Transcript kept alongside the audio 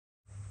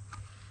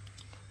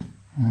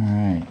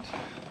Alright.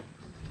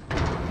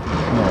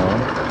 Well,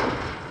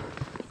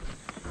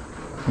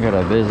 we got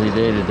a busy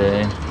day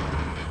today.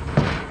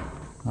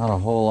 Not a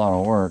whole lot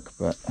of work,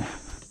 but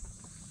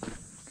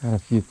got a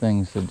few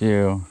things to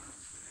do.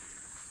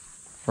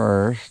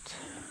 First,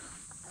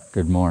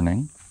 good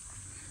morning.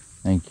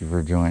 Thank you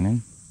for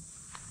joining.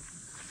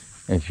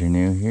 If you're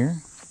new here,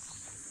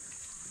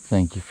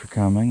 thank you for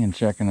coming and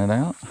checking it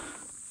out.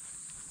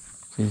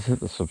 Please hit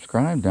the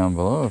subscribe down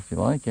below if you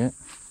like it.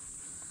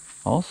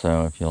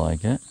 Also, if you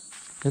like it,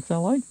 hit that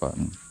like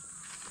button.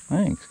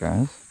 Thanks,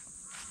 guys.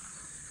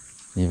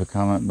 Leave a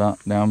comment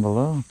down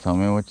below. Tell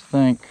me what you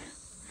think.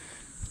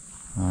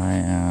 I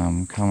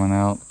am coming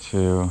out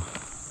to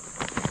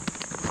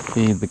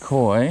feed the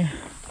koi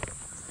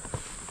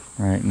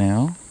right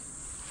now.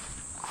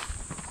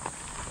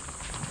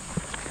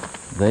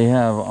 They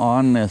have,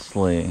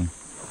 honestly,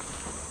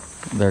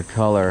 their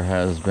color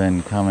has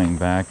been coming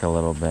back a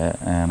little bit,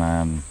 and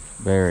I'm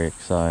very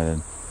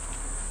excited.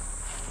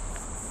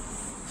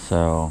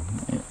 So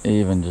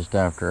even just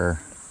after,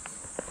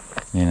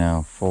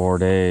 4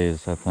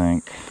 days, I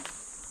think,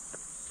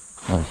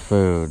 of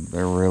food,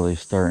 they're really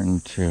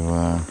starting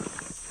to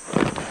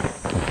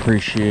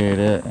appreciate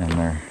it, and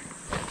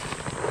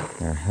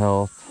their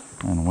health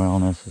and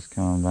wellness is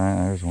coming back.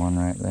 There's one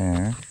right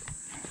there.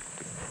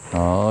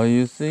 Oh,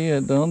 you see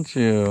it, don't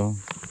you?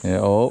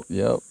 Yeah, oh,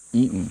 yep,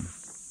 eaten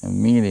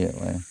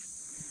immediately.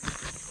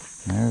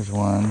 There's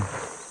one.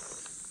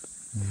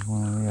 There's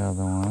one of the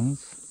other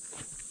ones.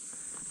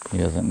 He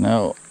doesn't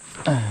know.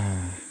 I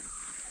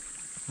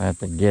have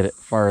to get it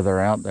farther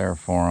out there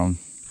for them,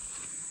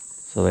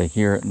 so they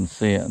hear it and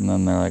see it, and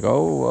then they're like,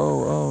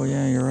 oh,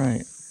 yeah, you're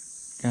right.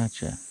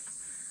 Gotcha.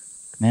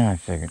 Now I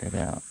figured it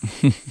out.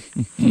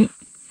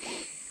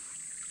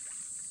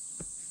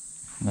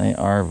 They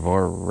are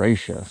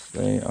voracious.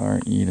 They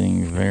are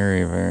eating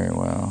very, very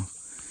well.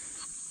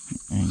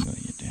 Angle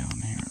you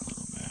down here a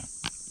little bit.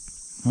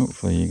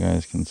 Hopefully you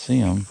guys can see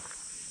them.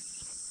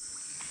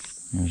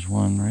 There's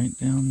one right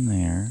down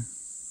there.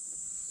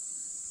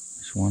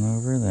 There's one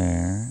over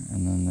there,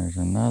 and then there's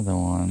another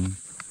one.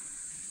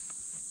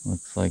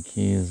 Looks like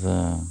he's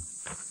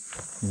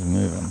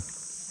moving.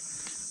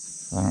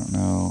 I don't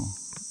know.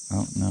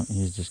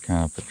 He's just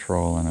kind of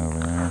patrolling over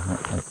there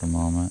at the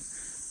moment.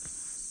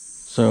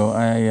 So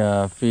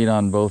I feed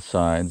on both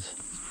sides.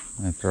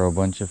 I throw a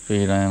bunch of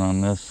feed in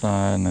on this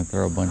side, and I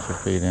throw a bunch of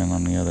feed in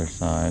on the other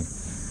side.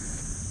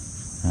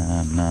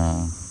 And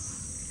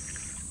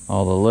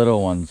all the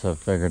little ones have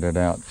figured it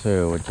out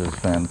too, which is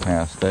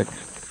fantastic.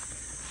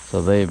 So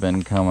they've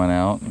been coming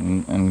out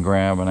and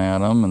grabbing at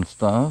them and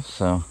stuff.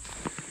 So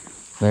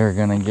they're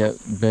gonna get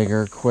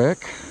bigger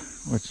quick,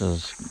 which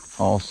is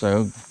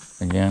also,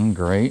 again,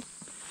 great.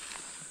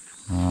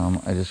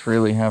 I just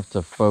really have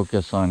to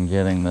focus on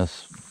getting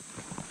this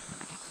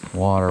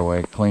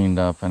waterway cleaned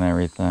up and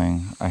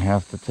everything. I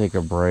have to take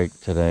a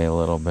break today a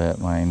little bit.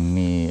 My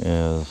knee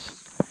is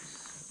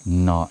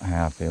not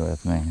happy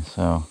with me,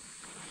 so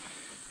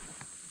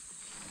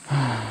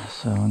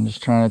I'm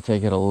just trying to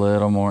take it a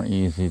little more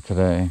easy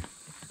today.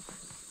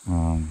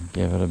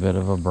 Give it a bit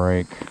of a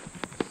break.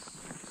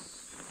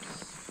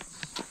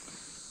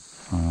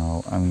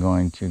 I'm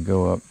going to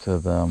go up to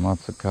the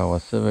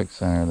Matsukawa Civic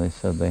Center. They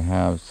said they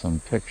have some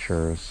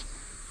pictures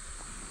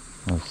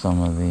of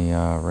some of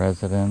the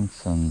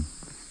residents and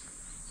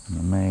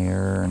the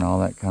mayor and all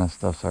that kind of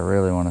stuff, so I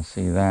really want to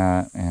see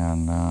that.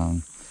 And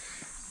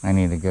I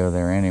need to go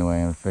there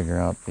anyway and figure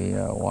out the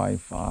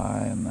Wi-Fi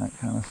and that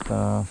kind of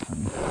stuff.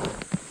 And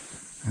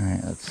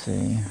alright, let's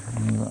see.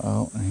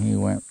 He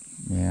went,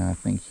 yeah, I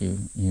think he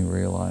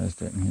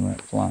realized it and he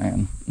went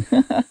flying.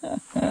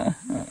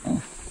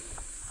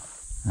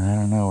 I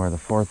don't know where the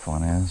fourth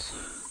one is.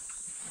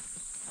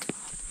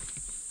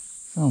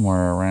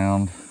 Somewhere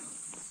around.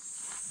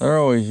 They're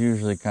always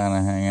usually kind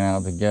of hanging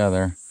out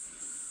together.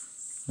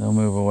 They'll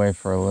move away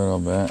for a little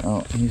bit.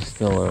 Oh, he's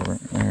still over.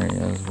 There he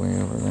is, way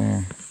over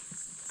there.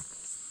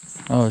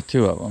 Oh,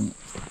 two of them.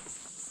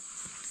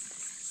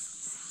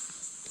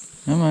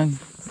 Come on.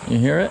 You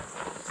hear it?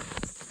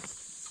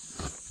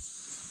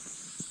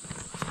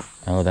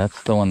 Oh,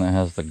 that's the one that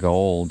has the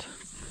gold.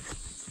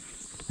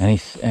 And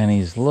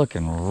he's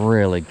looking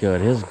really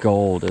good. His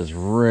gold is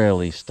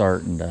really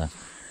starting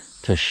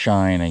to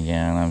shine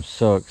again. I'm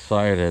so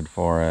excited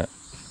for it.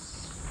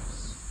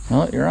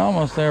 Oh, you're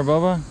almost there,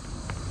 Bubba.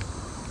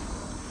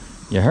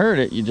 You heard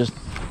it. You just...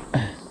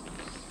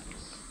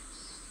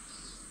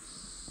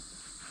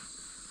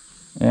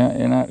 Yeah,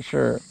 you're not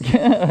sure.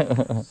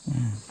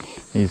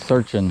 He's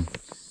searching.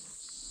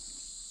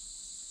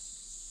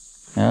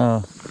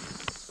 Oh,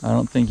 I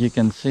don't think you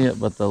can see it,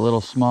 but the little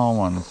small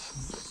ones.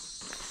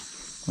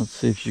 Let's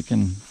see if you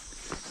can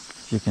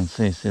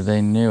see. See,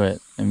 they knew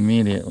it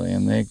immediately,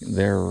 and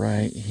they're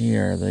right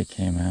here. They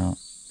came out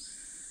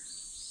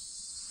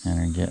and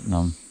are getting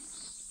them.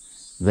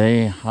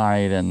 They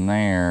hide in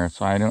there,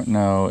 so I don't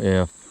know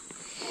if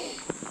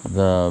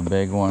the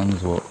big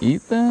ones will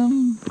eat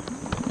them.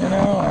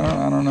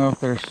 I don't know if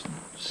they're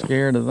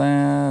scared of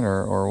that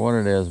or what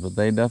it is, but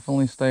they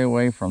definitely stay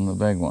away from the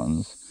big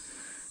ones.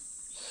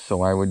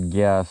 So I would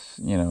guess,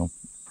 you know,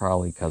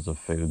 probably because of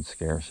food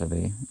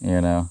scarcity, you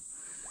know.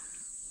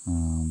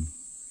 And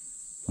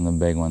the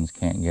big ones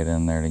can't get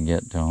in there to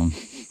get to them.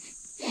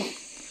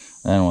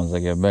 Then once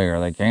they get bigger,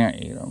 they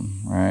can't eat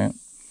them, right?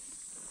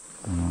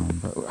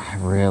 But I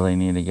really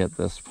need to get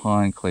this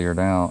pond cleared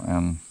out,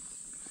 and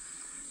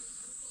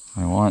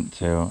I want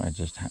to.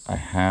 I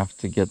have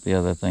to get the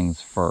other things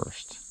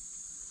first.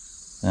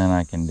 Then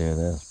I can do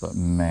this. But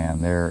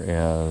man, there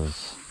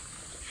is...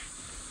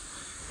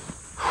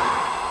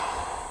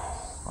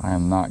 I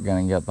am not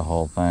going to get the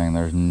whole thing.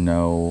 There's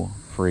no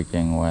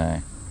freaking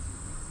way.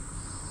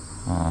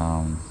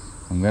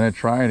 I'm going to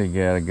try to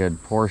get a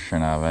good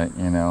portion of it,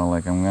 you know,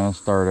 like I'm going to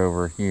start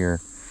over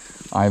here.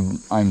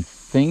 I'm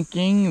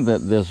thinking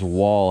that this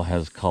wall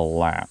has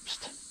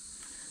collapsed,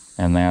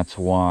 and that's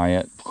why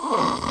it,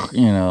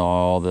 you know,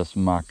 all this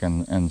muck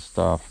and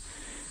stuff,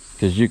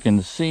 because you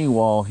can see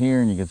wall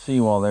here and you can see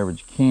wall there, but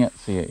you can't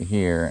see it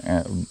here.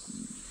 And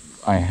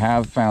I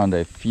have found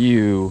a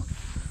few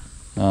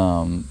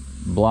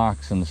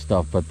blocks and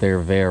stuff, but they're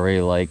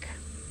very like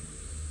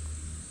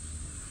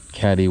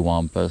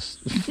cattywampus,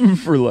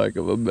 for lack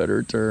of a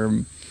better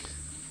term.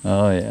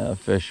 Oh yeah,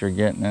 fish are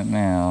getting it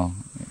now.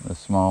 The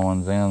small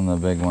ones and the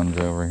big ones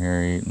over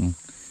here eating.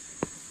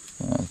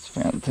 That's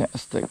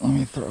fantastic. Let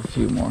me throw a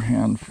few more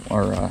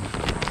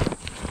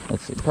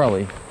let's see,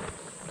 probably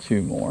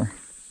 2 more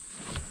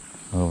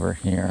over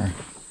here.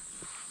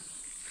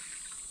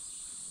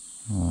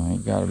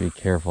 You gotta be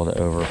careful to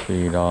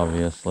overfeed,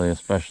 obviously,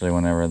 especially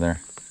whenever they've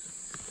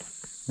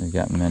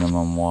got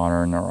minimum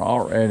water and they're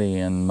already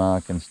in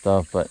muck and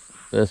stuff, but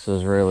this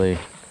is really,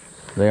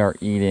 they are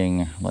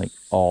eating like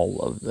all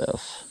of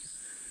this.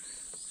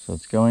 So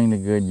it's going to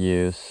good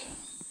use,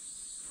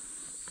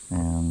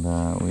 and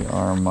we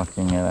are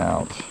mucking it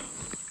out.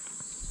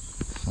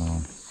 So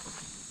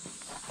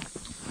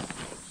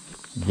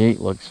the gate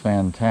looks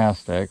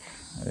fantastic.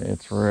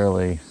 It's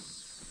really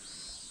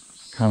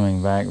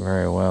coming back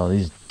very well.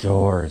 These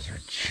doors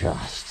are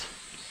just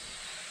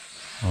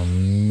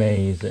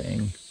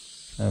amazing.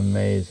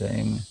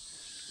 Amazing.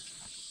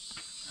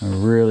 I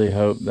really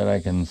hope that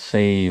I can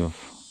save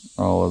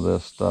all of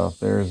this stuff.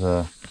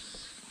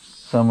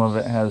 Some of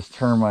it has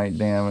termite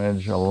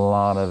damage. A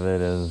lot of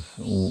it is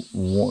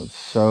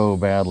so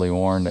badly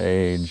worn to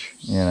age,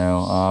 you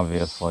know,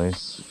 obviously.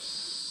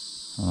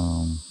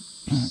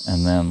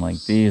 And then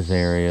like these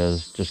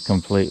areas just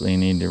completely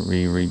need to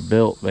be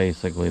rebuilt.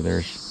 Basically,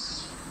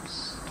 there's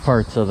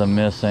parts of the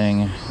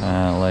missing,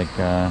 like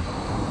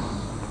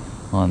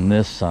on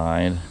this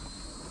side.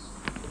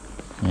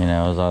 You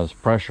know, as I was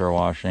pressure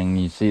washing,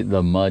 you see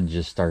the mud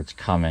just starts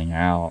coming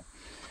out.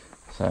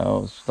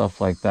 So stuff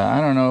like that.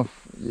 I don't know if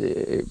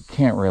it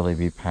can't really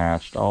be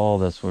patched. All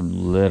this would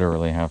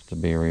literally have to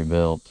be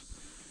rebuilt.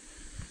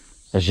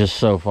 It's just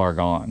so far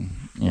gone,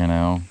 you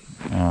know.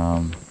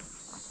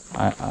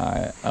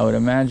 I would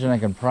imagine I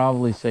could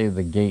probably save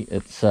the gate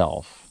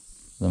itself,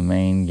 the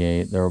main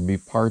gate. There will be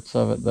parts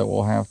of it that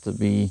will have to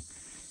be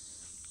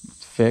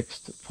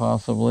fixed,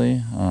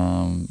 possibly.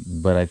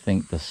 But I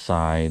think the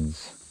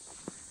sides,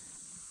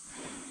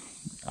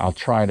 I'll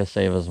try to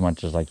save as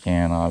much as I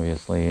can,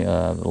 obviously.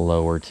 The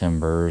lower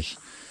timbers,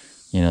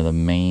 you know, the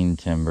main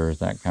timbers,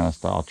 that kind of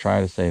stuff. I'll try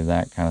to save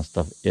that kind of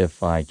stuff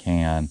if I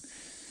can.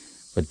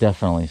 But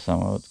definitely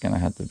some of it's going to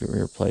have to be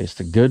replaced.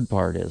 The good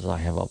part is I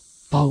have a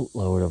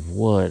boatload of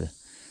wood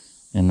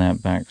in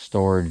that back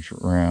storage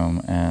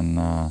room. And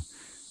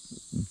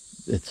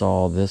it's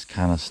all this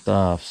kind of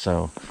stuff.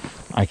 So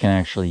I can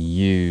actually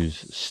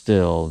use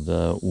still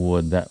the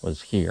wood that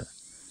was here.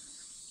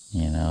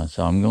 You know,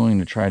 so I'm going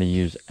to try to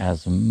use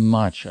as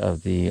much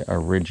of the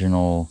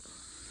original,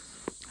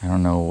 I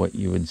don't know what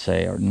you would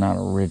say, or not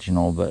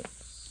original, but,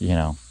 you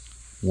know,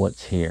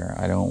 what's here.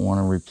 I don't want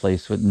to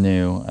replace with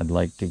new. I'd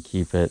like to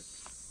keep it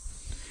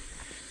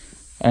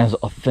as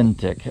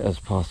authentic as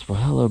possible.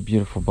 Hello,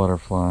 beautiful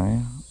butterfly.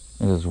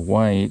 It is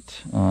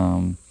white.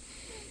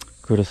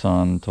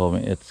 Kuda-san told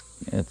me it's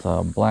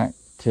a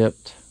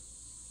black-tipped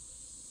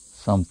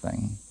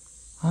something.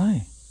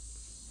 Hi.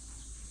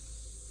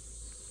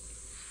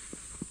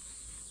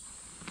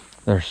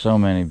 There's so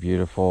many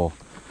beautiful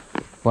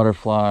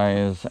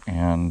butterflies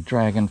and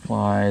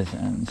dragonflies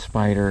and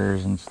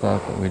spiders and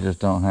stuff that we just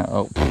don't have.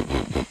 Oh,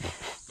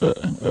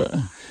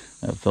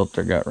 that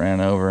filter got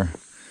ran over.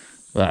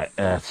 But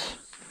that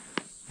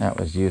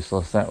was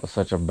useless. That was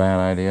such a bad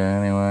idea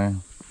anyway.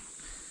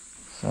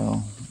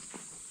 So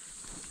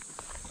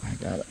I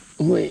got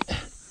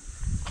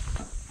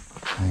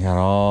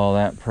all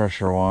that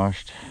pressure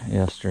washed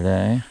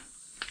yesterday.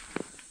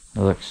 It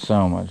looks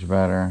so much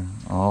better.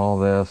 All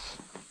this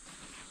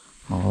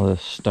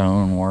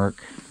stone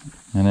work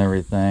and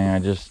everything.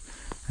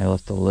 I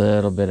left a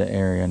little bit of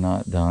area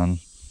not done.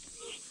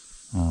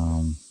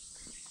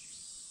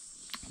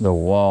 The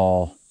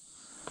wall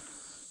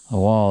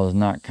is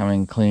not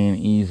coming clean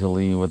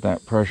easily with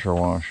that pressure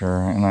washer,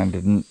 and I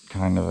didn't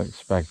kind of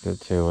expect it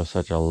to with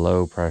such a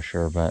low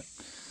pressure, but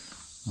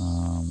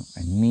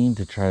I need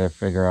to try to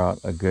figure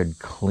out a good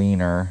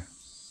cleaner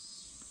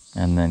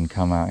and then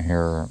come out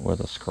here with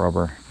a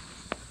scrubber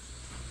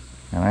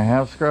And I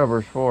have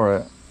scrubbers for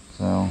it,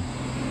 so.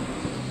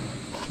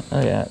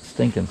 Oh yeah, it's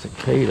stinking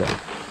cicada.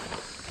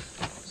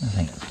 I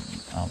think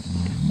it's a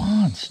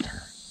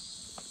monster.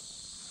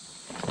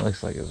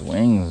 Looks like his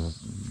wings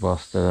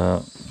busted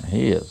up.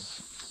 He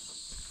is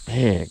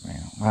big,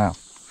 man. Wow.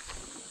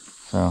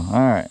 So,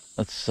 alright,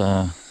 let's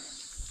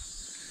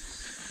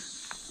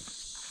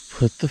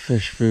put the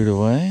fish food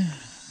away,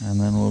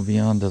 and then we'll be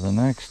on to the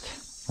next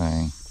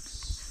thing.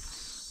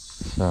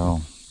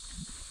 So,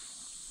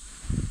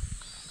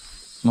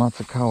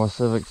 Matsukawa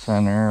Civic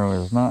Center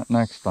was not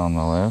next on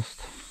the list.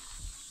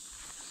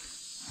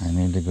 I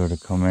need to go to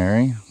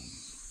KOMERI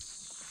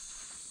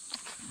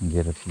and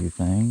get a few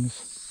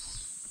things.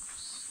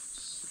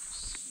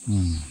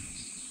 And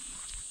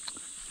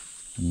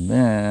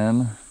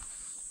then,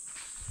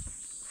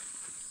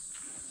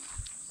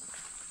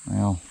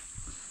 well,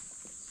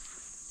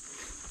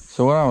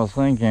 so what I was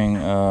thinking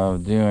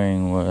of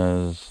doing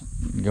was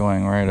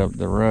going right up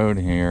the road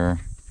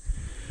here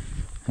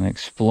and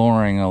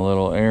exploring a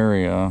little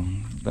area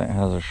that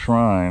has a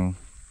shrine,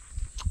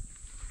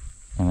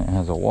 and it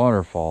has a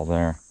waterfall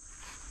there.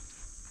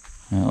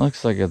 And it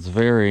looks like it's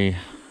very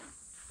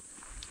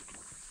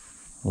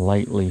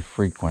lightly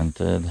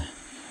frequented.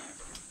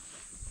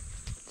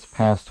 It's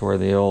past where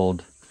the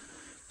old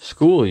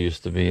school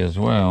used to be as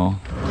well.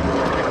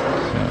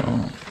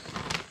 So,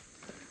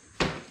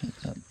 get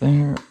that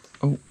there.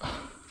 Oh, a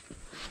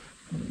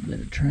little bit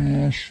of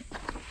trash.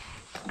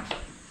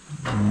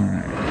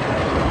 Alright.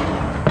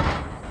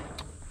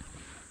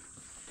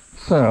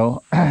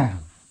 So,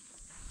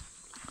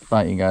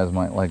 thought you guys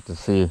might like to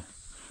see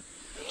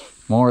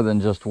more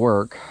than just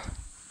work.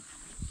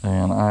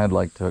 And I'd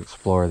like to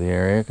explore the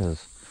area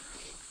because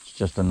it's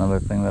just another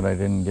thing that I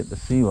didn't get to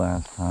see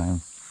last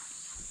time.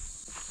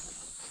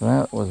 So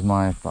that was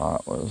my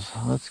thought, was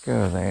let's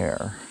go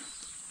there.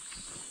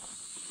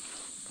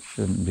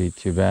 Shouldn't be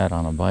too bad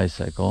on a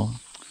bicycle.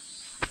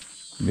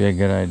 It'd be a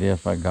good idea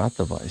if I got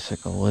the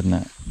bicycle,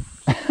 wouldn't it?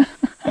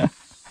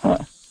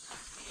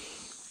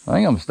 I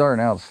think I'm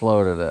starting out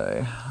slow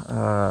today.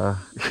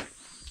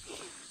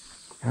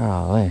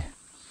 Golly.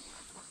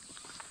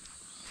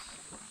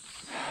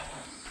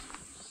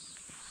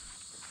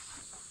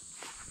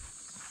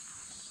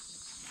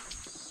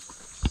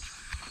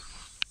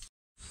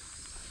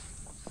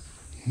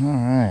 All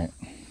right.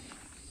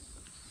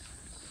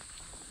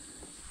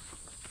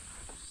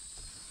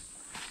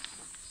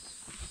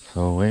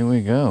 So away we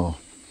go.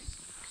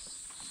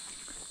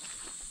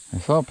 I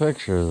saw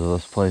pictures of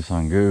this place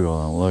on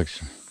Google and it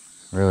looks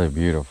really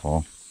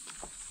beautiful.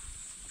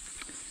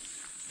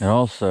 It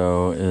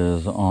also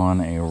is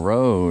on a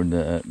road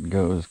that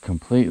goes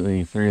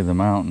completely through the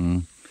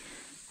mountain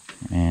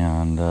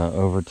and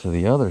over to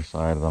the other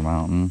side of the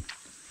mountain.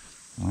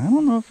 I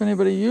don't know if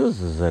anybody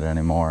uses it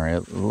anymore.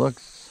 It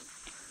looks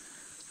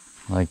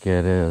like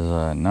it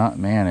is not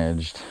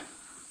managed.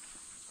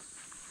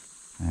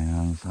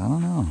 And I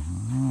don't know.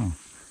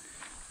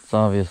 It's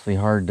obviously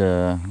hard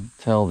to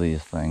tell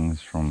these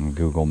things from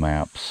Google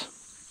Maps.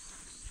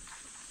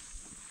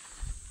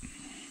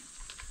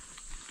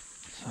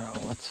 So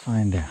let's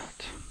find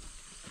out.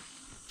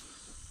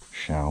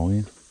 Shall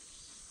we?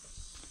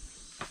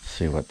 Let's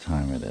see what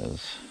time it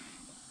is.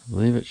 I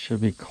believe it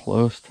should be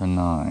close to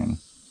 9.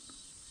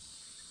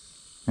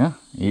 Yeah,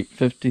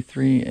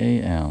 8:53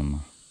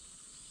 a.m.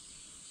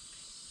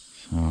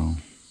 So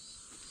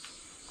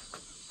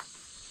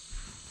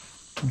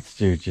let's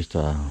do just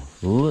a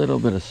little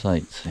bit of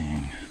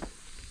sightseeing.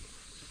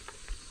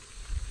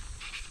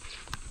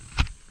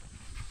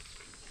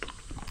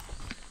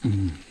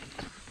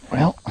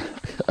 Well,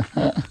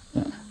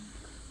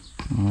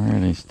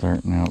 already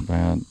starting out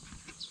bad.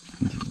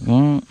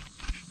 Do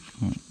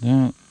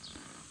that.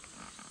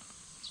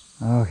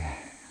 Okay, I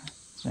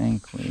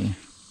think we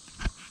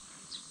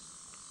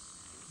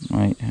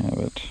might have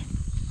it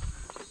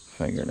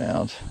figured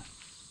out.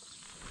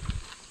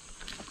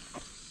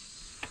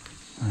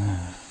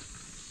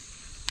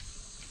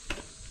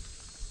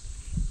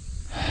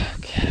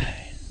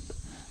 Okay.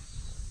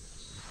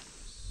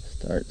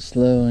 Start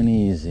slow and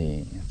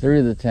easy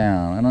through the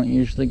town. I don't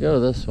usually go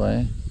this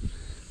way.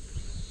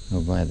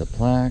 Go by the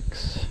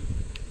plaques.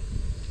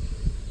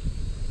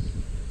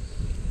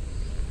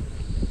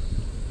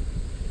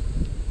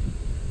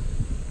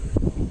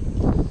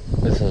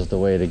 This is the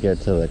way to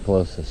get to the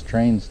closest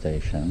train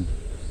station.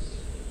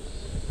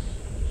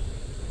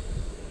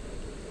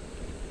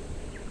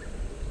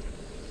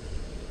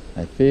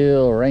 I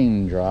feel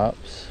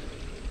raindrops,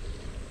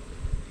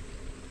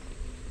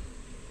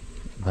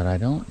 but I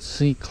don't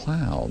see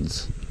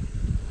clouds.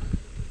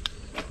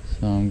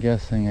 So I'm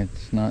guessing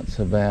it's not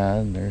so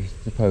bad. There's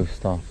the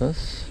post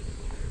office,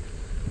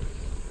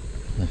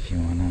 if you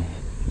want to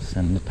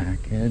send a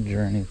package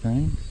or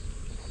anything.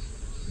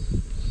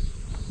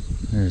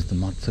 There's the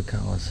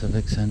Matsukawa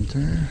Civic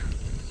Center.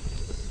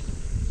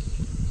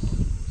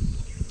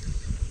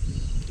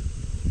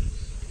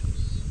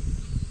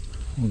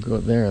 We'll go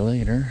there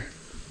later.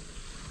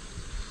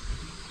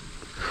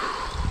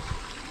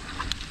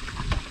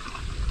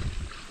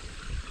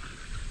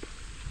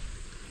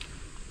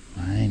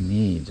 My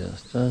knee.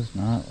 just does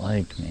not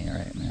like me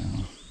right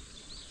now.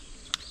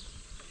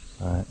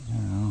 But,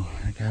 you know,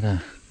 I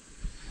gotta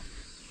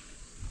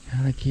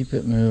keep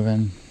it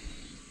moving.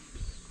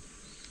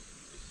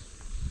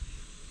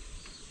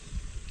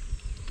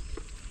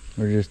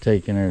 We're just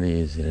taking it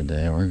easy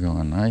today. We're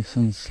going nice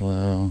and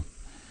slow.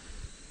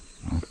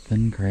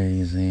 Nothing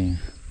crazy.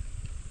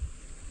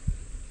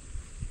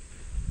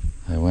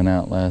 I went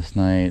out last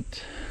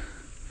night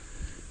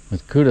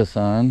with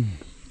Kuda-san.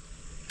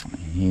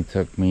 He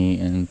took me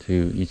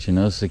into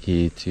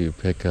Ichinoseki to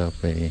pick up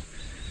a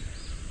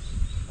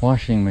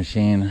washing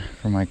machine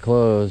for my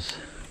clothes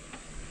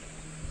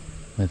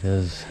with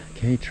his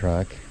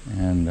K-truck.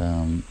 And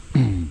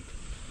man,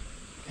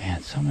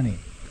 so many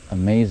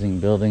amazing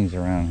buildings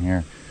around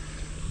here.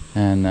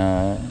 And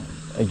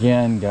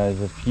again,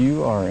 guys, if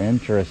you are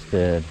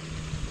interested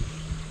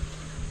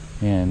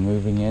in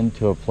moving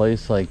into a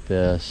place like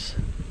this,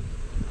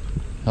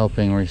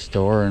 helping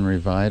restore and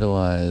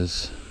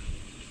revitalize,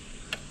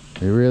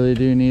 we really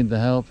do need the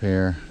help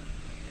here.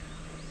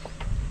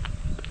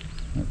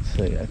 Let's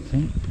see, I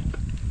think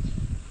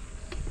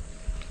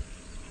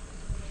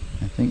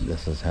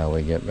this is how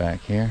we get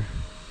back here.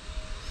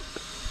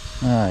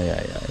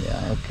 Yeah,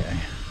 okay.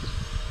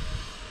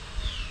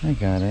 I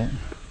got it.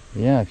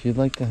 Yeah, if you'd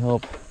like to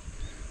help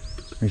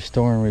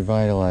restore and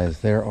revitalize,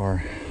 there are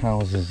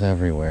houses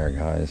everywhere,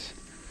 guys.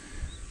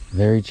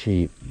 Very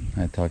cheap.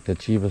 I talked to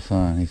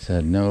Chiba-san. He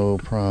said no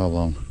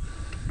problem.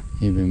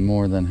 He'd be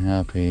more than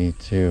happy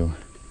to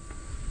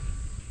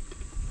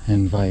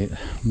invite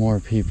more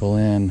people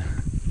in.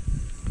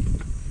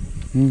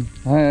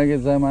 Hi,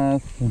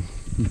 gozaimasu.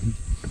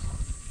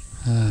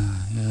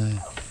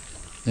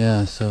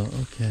 Yeah, so,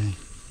 okay.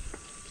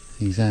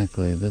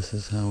 Exactly, this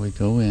is how we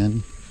go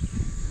in.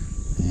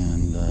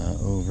 And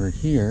over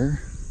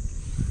here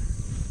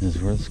is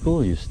where the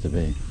school used to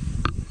be.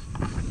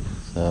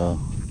 So,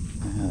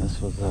 yeah,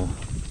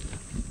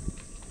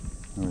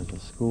 there was a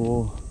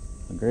school,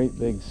 a great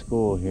big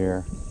school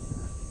here.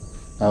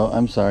 Oh,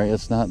 I'm sorry,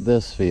 it's not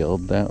this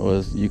field. That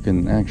was, you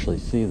can actually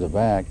see the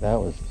back. That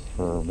was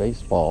for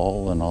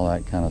baseball and all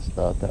that kind of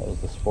stuff. That was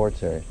the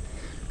sports area.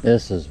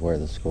 This is where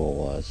the school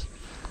was.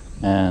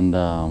 And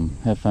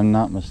if I'm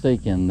not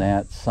mistaken,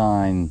 that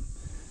sign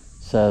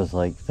says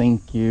like,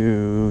 thank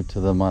you to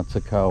the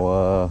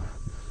Matsukawa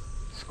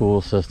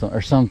school system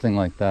or something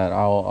like that.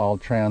 I'll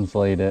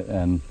translate it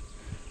and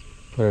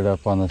put it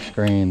up on the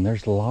screen.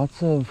 There's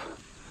lots of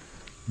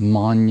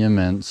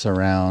monuments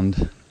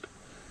around,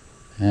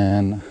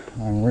 and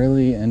I'm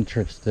really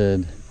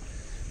interested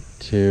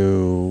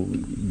to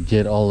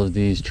get all of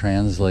these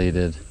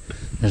translated.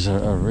 There's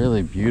a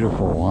really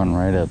beautiful one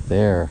right up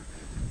there,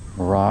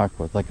 a rock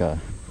with like a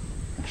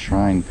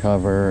shrine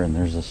cover, and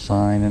there's a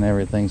sign and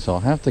everything, so I'll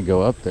have to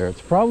go up there.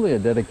 It's probably a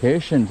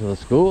dedication to the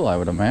school, I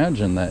would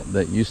imagine,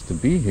 that used to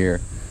be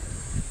here.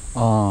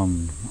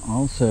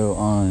 Also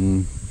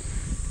on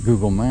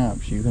Google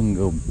Maps, you can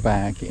go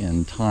back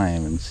in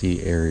time and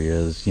see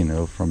areas, you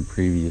know, from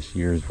previous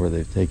years where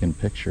they've taken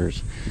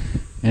pictures.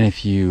 And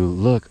if you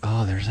look,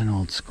 oh, there's an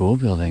old school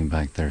building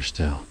back there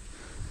still.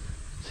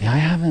 See, I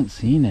haven't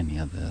seen any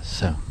of this,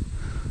 so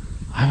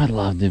I would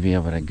love to be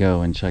able to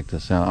go and check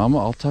this out.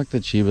 I'll talk to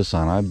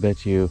Chiba-san. I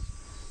bet you,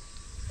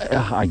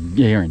 I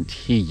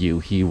guarantee you,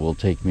 he will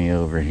take me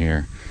over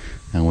here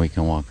and we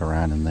can walk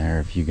around in there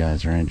if you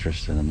guys are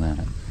interested in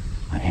that.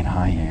 I mean,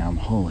 I am.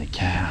 Holy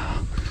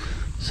cow.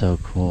 So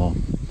cool.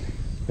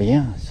 But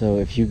yeah, so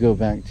if you go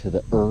back to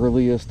the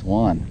earliest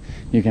one,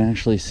 you can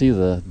actually see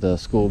the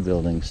school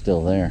building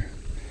still there.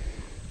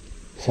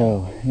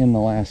 So in the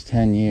last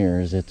 10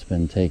 years, it's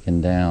been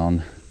taken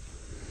down.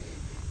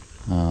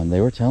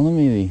 They were telling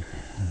me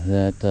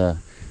that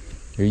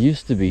there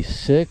used to be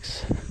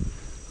 6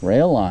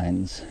 rail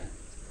lines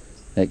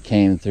that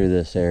came through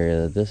this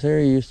area. This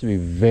area used to be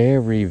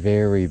very,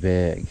 very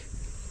big.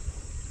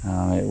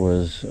 It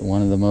was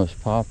one of the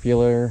most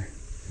popular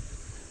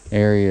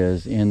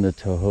areas in the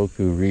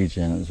Tohoku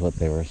region, is what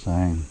they were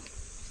saying.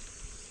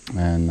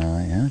 And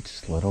yeah,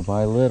 just little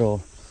by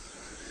little,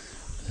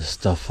 this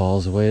stuff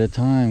falls away to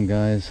time,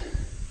 guys.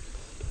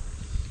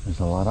 There's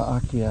a lot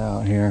of Akia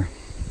out here.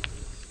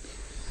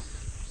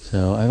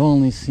 So I've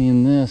only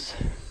seen this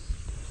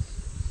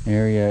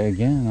area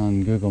again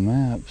on Google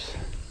Maps.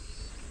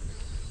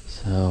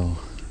 So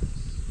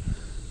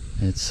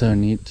it's so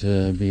neat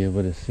to be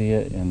able to see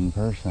it in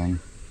person.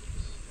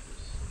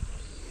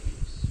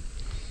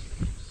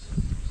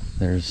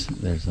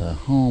 There's a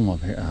home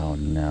up here. Oh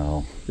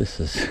no, this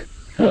is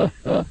this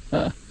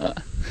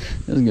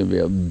is gonna be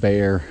a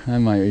bear. I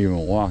might even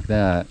walk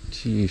that.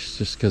 Jeez,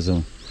 just because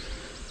of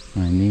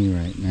my knee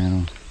right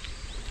now.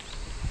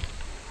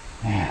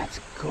 Man, it's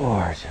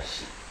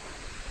gorgeous.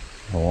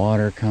 The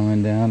water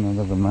coming down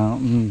out of the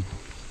mountain.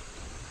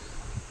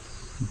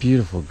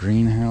 Beautiful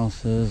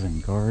greenhouses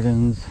and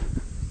gardens.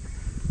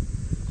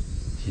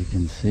 As you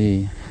can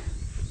see.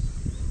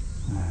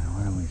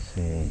 What do we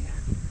see?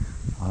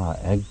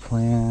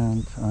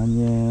 Eggplant,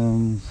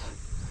 onions,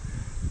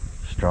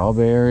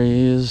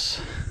 strawberries,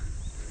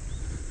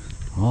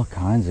 all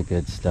kinds of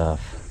good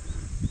stuff.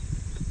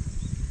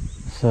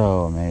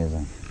 So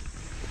amazing.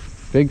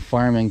 Big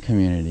farming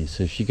community.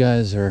 So if you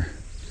guys are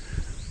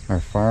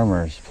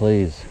farmers,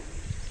 please.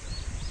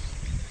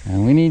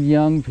 And we need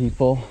young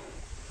people.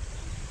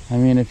 I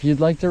mean, if you'd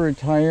like to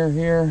retire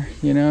here,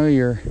 you know,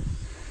 you're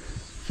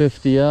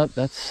 50 up,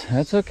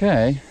 that's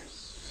okay.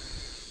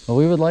 But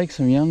we would like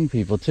some young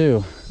people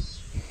too.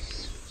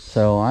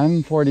 So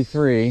I'm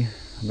 43,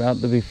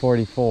 about to be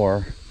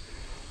 44.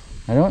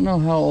 I don't know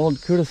how old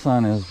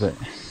Kuda-san is, but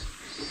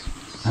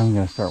I'm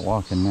gonna start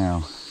walking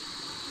now.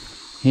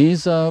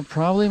 He's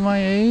probably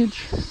my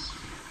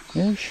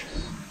age-ish.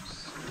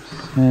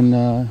 And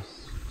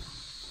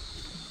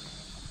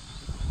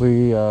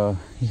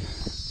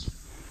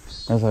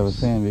as I was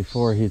saying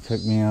before, he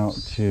took me out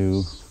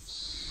to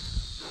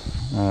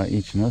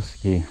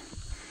Ichinosuke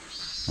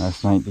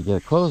last night to get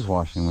a clothes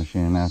washing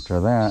machine. And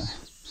after that,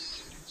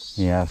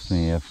 he asked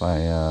me if I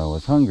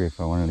was hungry, if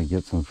I wanted to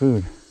get some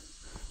food.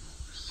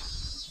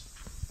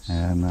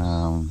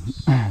 And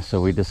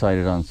so we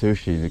decided on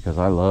sushi because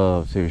I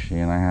love sushi,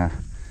 and I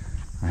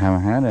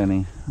haven't had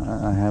any.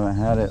 I haven't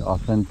had it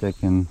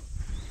authentic in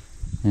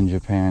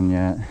Japan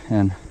yet.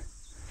 And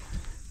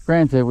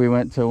granted, we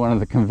went to one of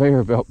the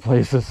conveyor belt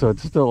places, so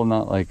it's still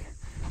not like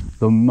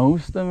the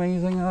most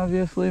amazing,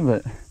 obviously,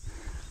 but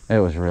it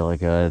was really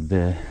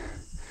good.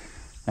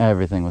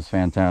 Everything was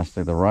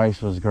fantastic. The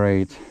rice was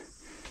great.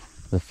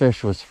 The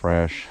fish was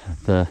fresh.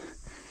 The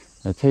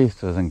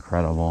taste was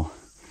incredible.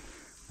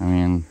 I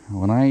mean,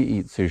 when I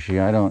eat sushi,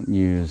 I don't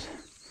use...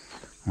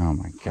 Oh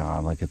my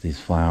God, look at these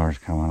flowers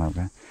coming up.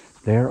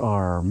 There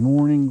are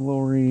morning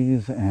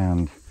glories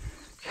and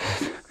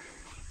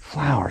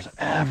flowers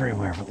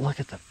everywhere, but look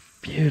at the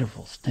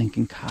beautiful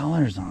stinking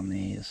colors on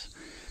these.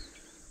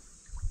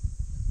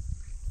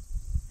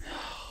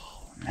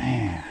 Oh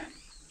man,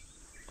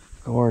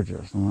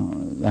 gorgeous.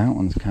 That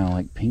one's kind of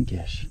like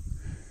pinkish.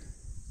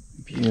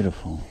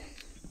 Beautiful,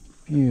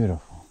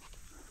 beautiful.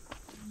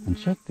 And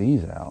check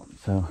these out.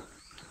 So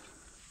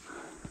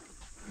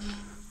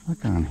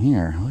look on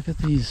here, look at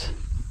these.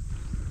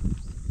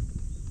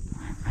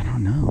 I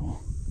don't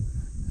know.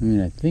 I mean,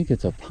 I think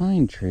it's a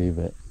pine tree,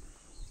 but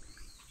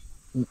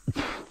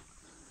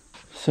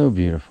so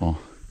beautiful,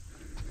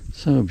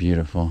 so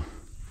beautiful.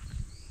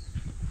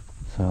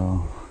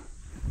 So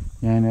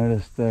yeah, I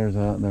noticed there's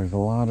a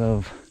lot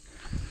of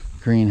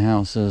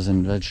greenhouses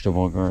and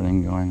vegetable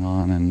gardening going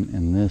on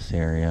in this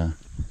area.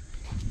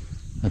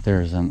 But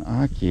there's an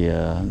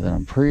akia that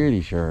I'm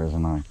pretty sure is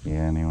an akia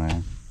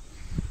anyway.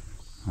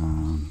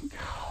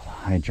 God, the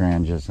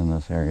hydrangeas in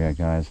this area,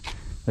 guys.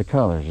 The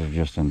colors are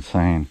just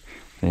insane.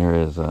 There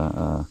is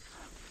a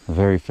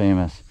very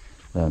famous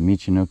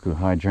Michinoku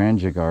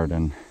hydrangea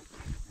garden.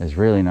 Is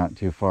really not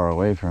too far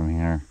away from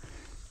here,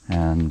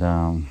 and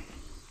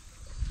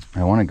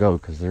I want to go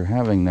because they're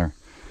having their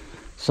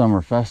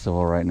summer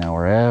festival right now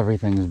where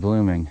everything's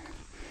blooming,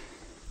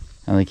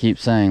 and they keep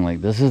saying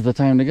like, this is the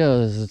time to go,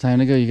 this is the time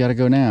to go, you got to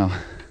go now.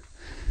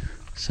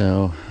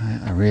 So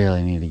I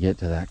really need to get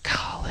to that.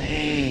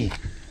 Golly,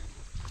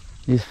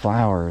 these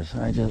flowers,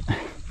 I just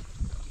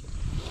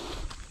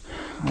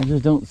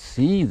don't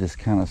see this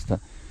kind of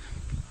stuff.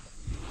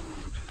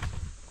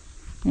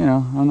 You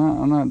know,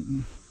 I'm not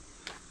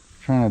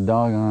trying to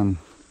dog on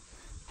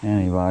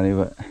anybody,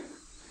 but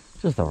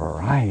just a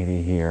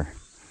variety here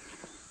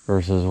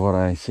versus what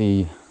I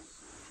see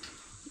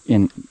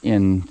in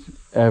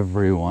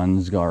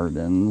everyone's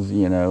gardens,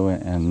 you know,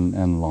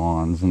 and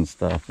lawns and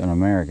stuff in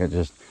America,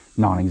 just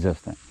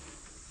non-existent.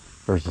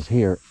 Versus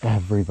here,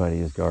 everybody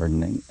is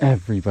gardening,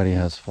 everybody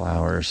has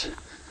flowers,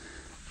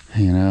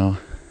 you know.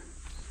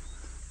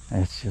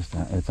 It's just,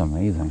 it's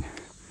amazing.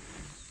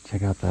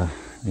 Check out the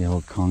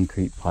old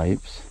concrete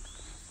pipes.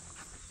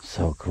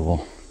 So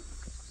cool.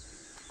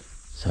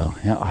 So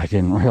yeah, I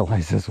didn't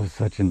realize this was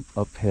such an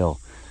uphill,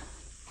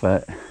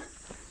 but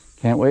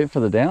can't wait for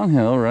the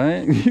downhill,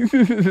 right?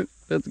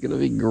 That's gonna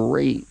be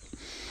great.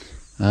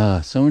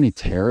 So many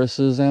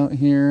terraces out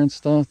here and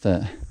stuff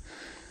that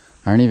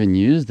aren't even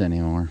used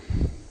anymore.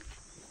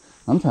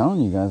 I'm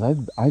telling you guys,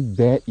 I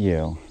bet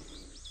you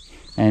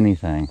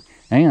anything.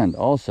 And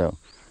also,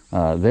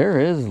 there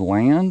is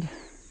land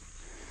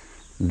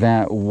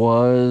that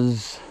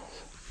was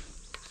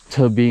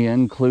to be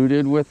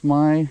included with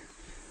my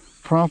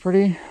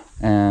property,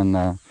 and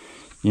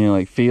you know,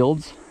 like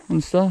fields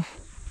and stuff.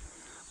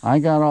 I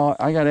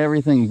got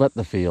everything but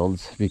the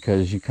fields,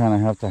 because you kind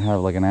of have to have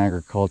like an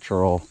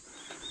agricultural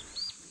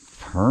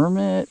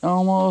permit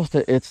almost.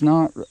 It's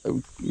not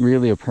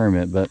really a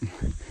permit, but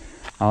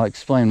I'll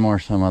explain more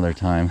some other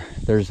time.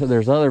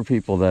 There's other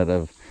people that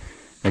have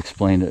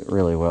explained it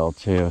really well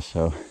too,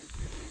 so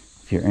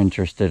if you're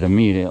interested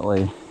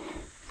immediately,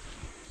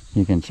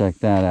 you can check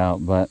that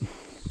out. But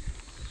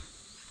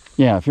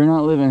yeah, if you're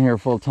not living here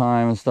full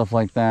time and stuff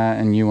like that,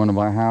 and you want to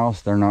buy a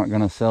house, they're not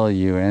going to sell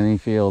you any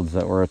fields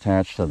that were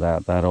attached to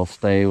that. That'll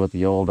stay with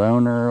the old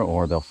owner,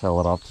 or they'll sell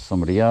it off to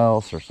somebody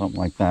else or something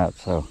like that.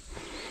 So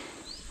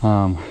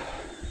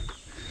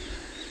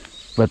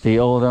but the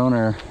old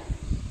owner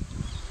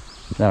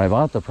that I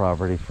bought the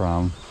property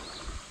from,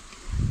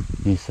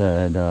 he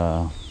said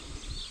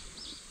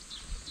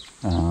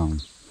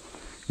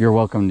You're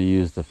welcome to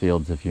use the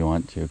fields if you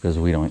want to, because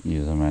we don't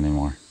use them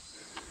anymore.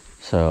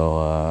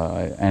 So,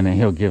 and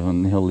he'll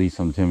lease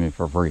them to me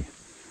for free.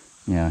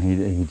 You know,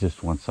 he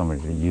just wants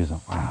somebody to use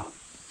them. Wow.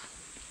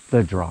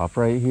 The drop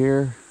right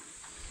here,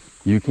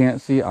 you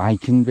can't see. I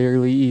can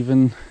barely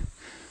even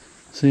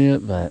see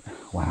it, but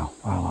wow.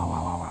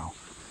 Wow.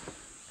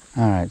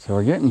 All right, so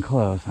we're getting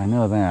close. I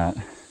know that.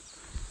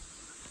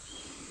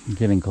 I'm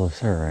getting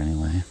closer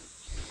anyway.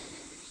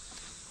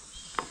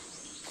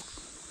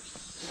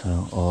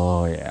 So,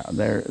 oh yeah,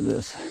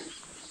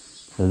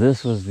 so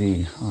this was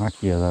the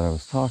Akia that I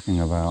was talking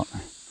about.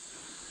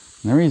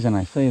 And the reason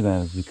I say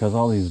that is because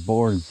all these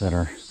boards that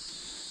are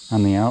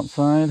on the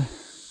outside,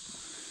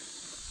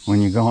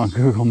 when you go on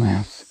Google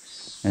Maps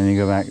and you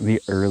go back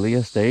the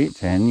earliest date,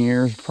 10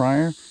 years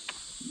prior,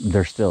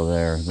 they're still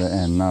there,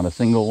 and not a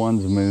single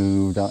one's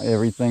moved.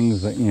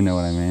 Everything's, you know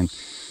what I mean.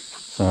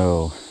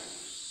 So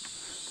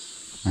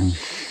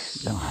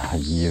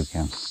you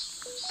can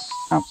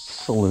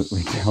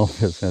absolutely tell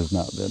this has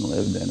not been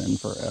lived in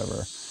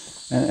forever.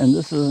 And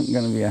this isn't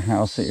going to be a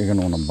house that you're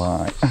going to want to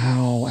buy.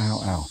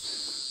 Ow.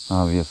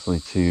 Obviously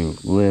to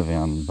live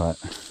in, but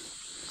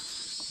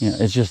you know,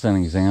 it's just an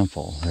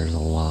example. There's a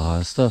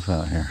lot of stuff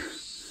out here.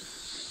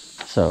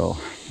 So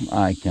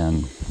I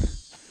can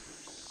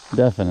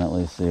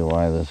definitely see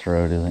why this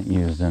road isn't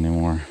used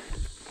anymore.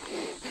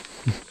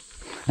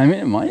 I mean,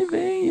 it might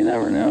be, you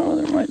never know.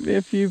 There might be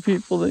a few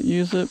people that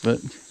use it, but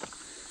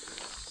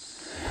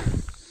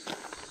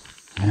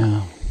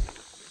yeah.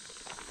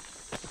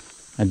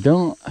 I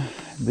don't,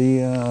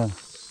 the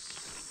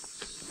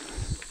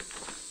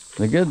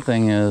good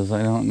thing is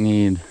I don't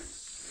need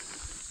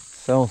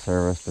cell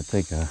service to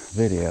take a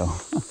video.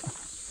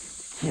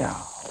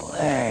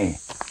 Golly,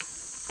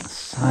 the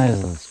size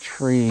of those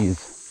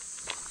trees.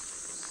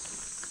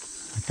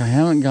 Like, I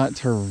haven't got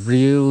to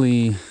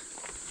really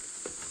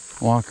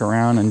walk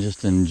around and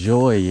just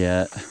enjoy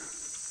yet.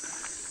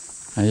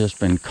 I've just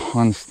been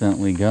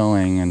constantly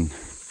going and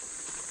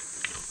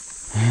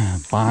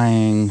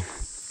buying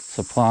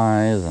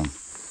supplies and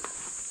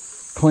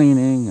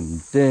cleaning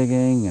and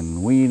digging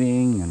and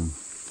weeding, and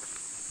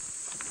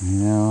you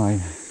know,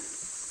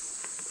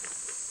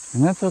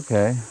 and that's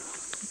okay.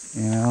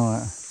 You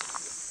know,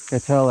 I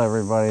tell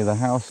everybody the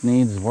house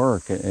needs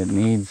work. It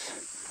needs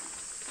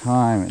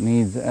time. It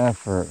needs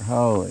effort.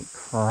 Holy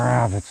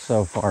crap, it's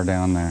so far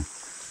down there.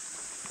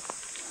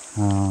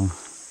 And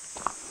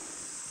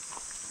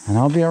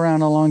I'll be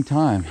around a long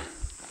time.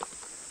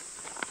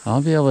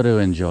 I'll be able to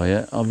enjoy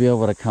it. I'll be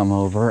able to come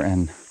over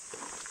and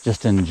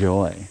just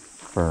enjoy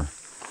for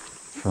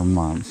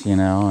months, you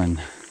know. And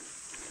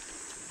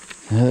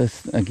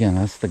again,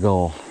 that's the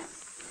goal.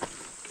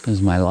 This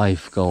is my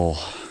life goal.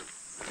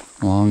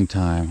 Long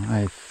time.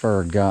 I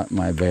forgot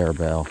my bear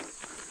bell.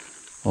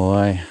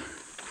 Boy,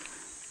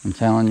 I'm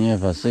telling you,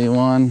 if I see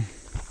one,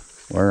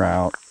 we're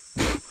out.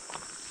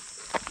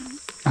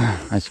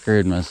 I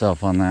screwed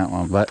myself on that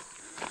one, but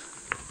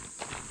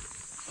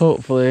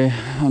hopefully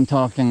I'm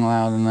talking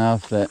loud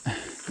enough that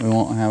we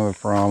won't have a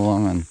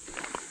problem. And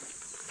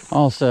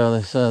also,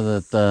 they said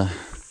that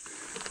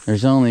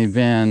there's only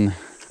been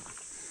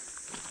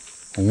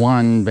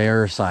one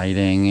bear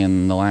sighting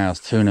in the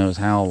last who knows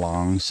how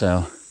long,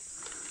 so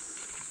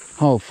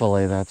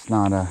hopefully that's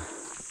not a...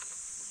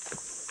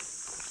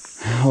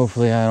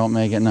 Hopefully I don't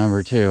make it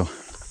number 2,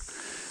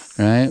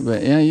 right?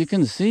 But yeah, you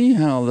can see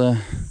how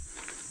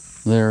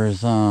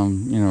there's you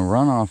know,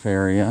 runoff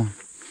area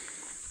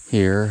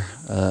here,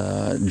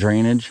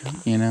 drainage,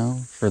 you know,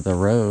 for the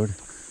road.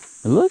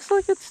 It looks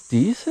like it's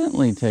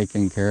decently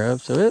taken care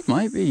of, so it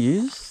might be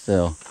used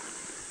still.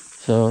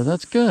 So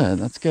that's good.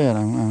 That's good.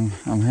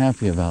 I'm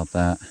happy about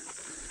that.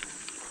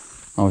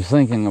 I was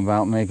thinking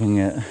about making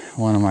it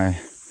one of my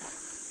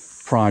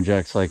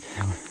projects, like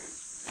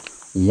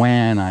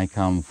when I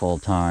come full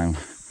time,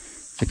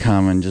 to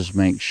come and just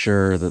make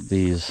sure that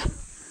these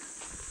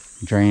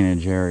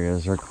drainage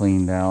areas are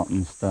cleaned out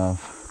and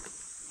stuff.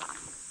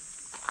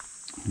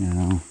 You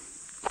know,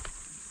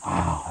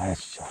 wow,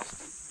 that's just,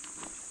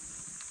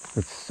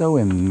 it's so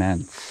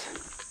immense.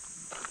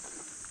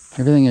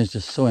 Everything is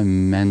just so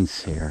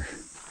immense here.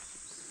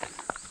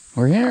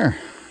 We're here.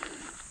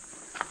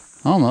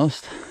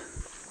 Almost.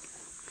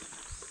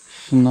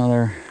 Just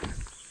another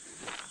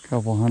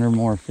couple hundred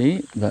more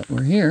feet, but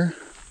we're here.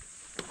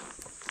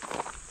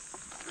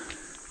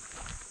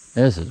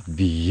 This is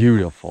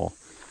beautiful.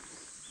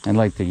 I'd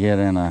like to get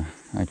in a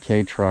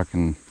K truck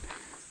and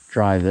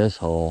drive this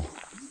whole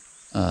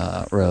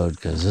road,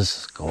 because this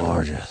is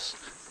gorgeous.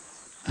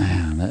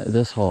 Man,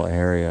 this whole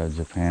area of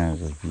Japan is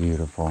just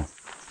beautiful.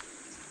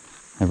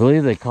 I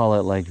believe they call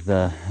it like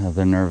the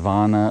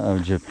Nirvana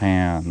of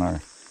Japan,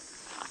 or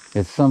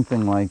it's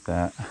something like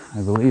that.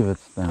 I believe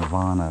it's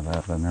Nirvana,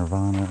 the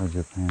Nirvana of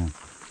Japan.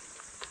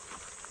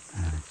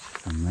 And it's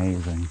just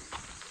amazing.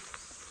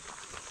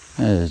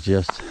 It is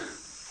just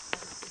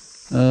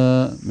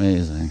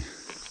amazing.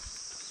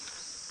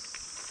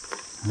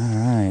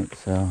 Alright,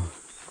 so,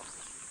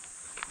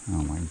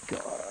 oh my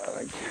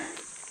god,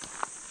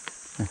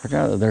 I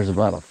forgot that there's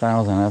about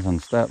 1,000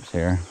 effing steps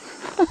here.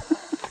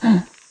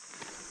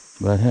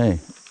 But hey,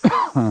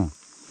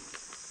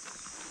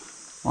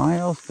 why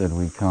else did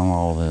we come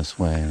all this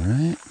way,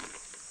 right?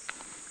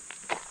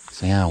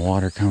 So yeah,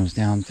 water comes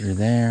down through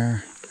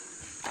there.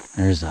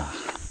 There's a,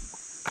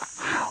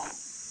 wow.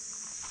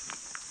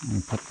 Let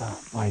me put the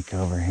bike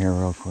over here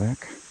real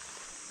quick.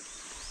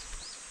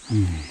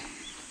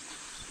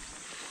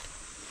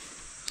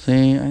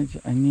 See, I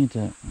need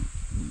to,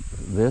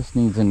 this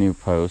needs a new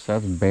post.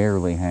 That's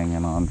barely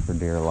hanging on for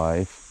dear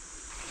life.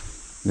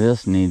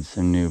 This needs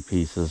some new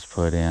pieces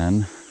put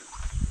in.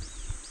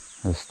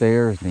 The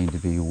stairs need to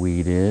be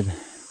weeded.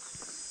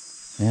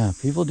 Yeah,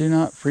 people do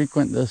not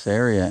frequent this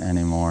area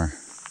anymore.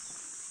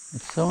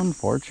 It's so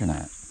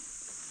unfortunate.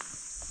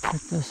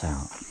 Check this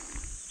out.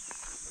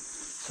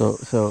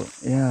 So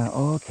yeah,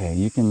 okay,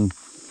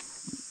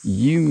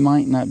 you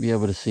might not be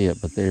able to see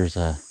it, but there's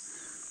a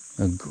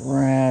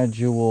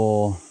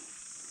gradual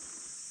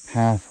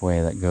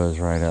pathway that goes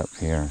right up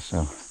here.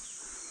 So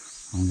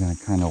I'm gonna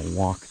kind of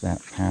walk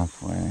that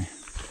pathway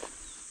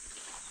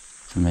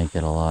to make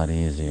it a lot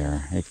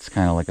easier. It's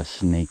kind of like a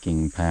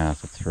snaking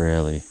path. It's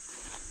really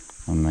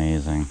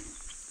amazing.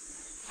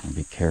 And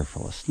be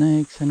careful of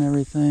snakes and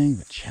everything,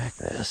 but check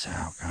this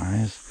out,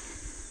 guys.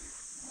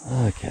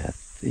 Look at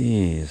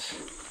these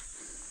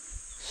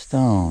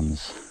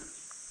stones.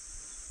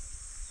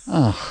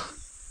 Ugh,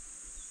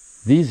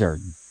 these are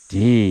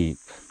deep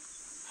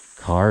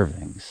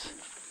carvings.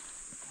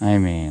 I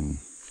mean,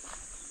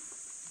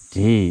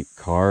 deep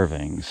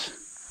carvings.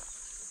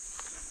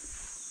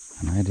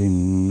 And I do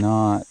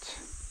not,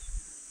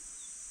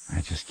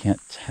 I just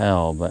can't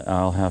tell, but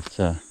I'll have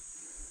to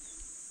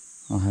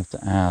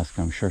ask.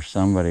 I'm sure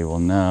somebody will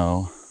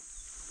know.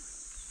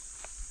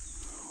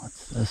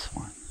 What's this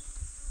one?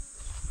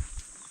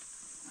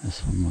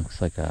 This one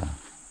looks like a,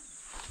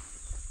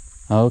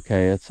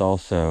 okay, it's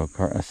also,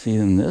 see,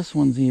 and this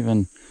one's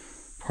even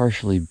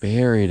partially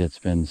buried. It's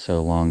been so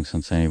long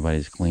since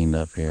anybody's cleaned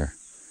up here.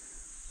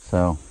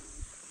 So,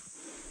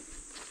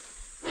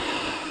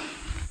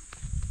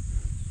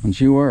 don't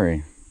you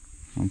worry.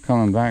 I'm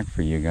coming back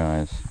for you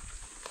guys.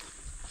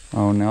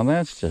 Oh, now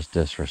that's just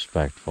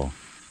disrespectful.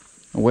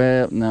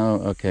 Well,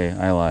 no, okay,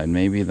 I lied.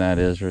 Maybe that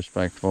is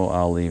respectful.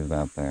 I'll leave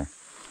that there.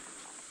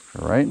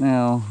 For right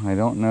now, I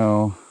don't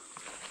know.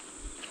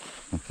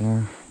 But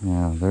there,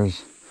 yeah,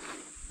 there's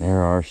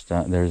a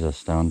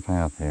stone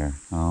path here.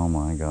 Oh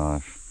my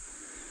gosh.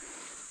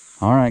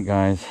 All right,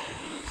 guys.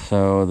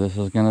 So this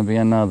is going to be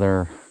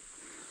another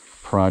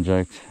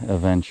project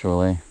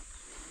eventually.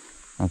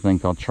 I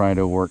think I'll try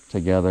to work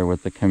together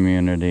with the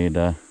community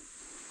to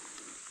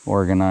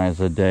organize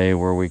a day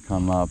where we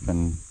come up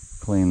and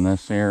clean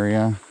this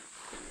area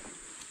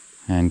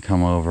and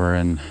come over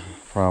and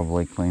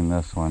probably clean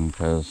this one,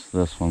 because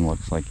this one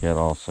looks like it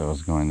also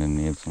is going to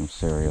need some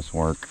serious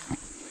work.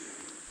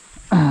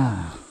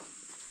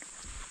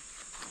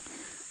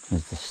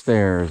 As the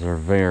stairs are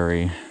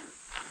very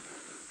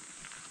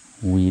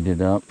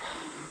weeded up,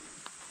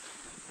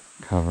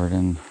 covered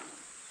in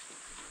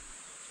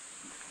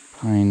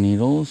pine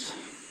needles.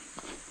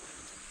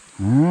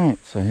 Alright,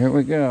 so here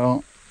we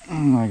go.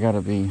 I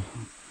gotta be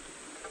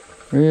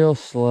real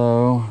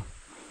slow.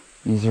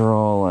 These are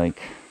all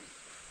like,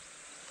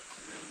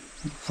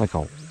 it's like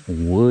a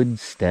wood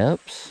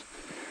steps,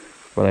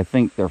 but I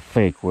think they're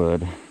fake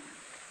wood.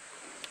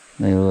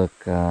 They look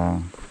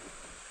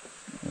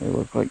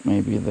like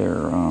maybe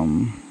they're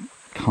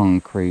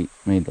concrete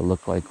made to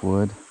look like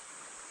wood.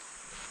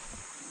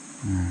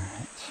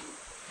 Alright.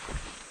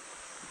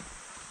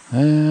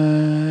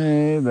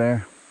 Hey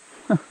there.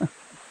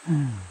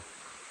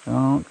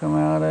 Don't come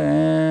out of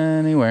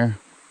anywhere.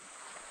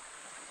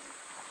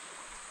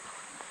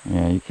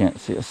 Yeah, you can't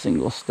see a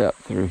single step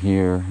through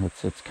here.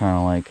 It's kind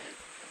of like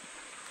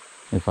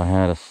if I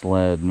had a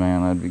sled,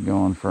 man, I'd be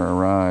going for a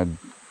ride.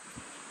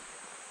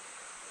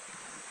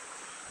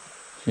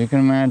 So you can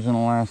imagine the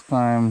last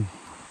time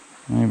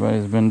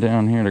anybody's been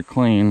down here to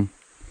clean.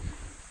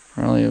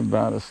 Probably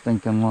about as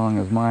stinking long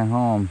as my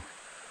home.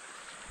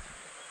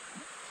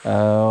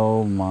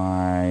 Oh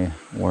my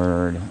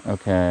word.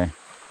 Okay.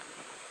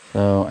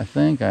 So I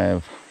think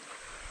I've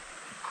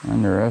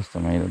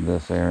underestimated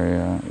this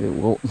area.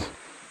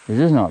 There's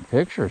just not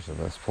pictures of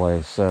this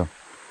place, so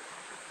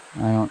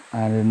I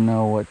didn't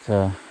know what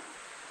to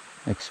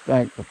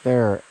expect, but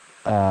there,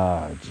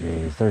 oh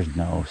geez, there's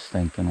no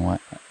stinking way.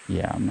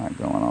 Yeah, I'm not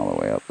going all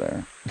the way up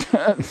there.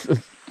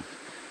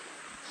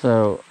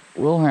 So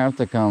we'll have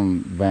to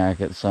come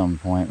back at some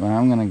point, but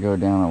I'm gonna go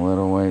down a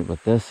little way,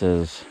 but this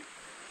is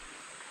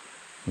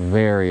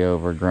very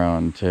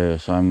overgrown too,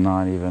 so I'm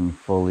not even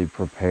fully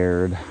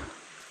prepared.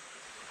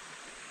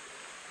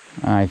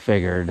 I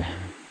figured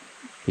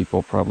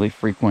people probably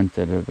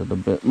frequented it a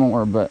bit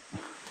more, but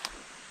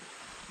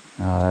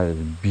that is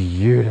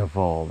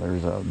beautiful.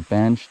 There's a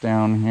bench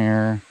down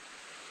here.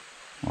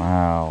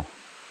 Wow.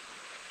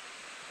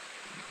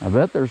 I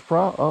bet there's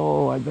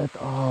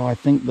I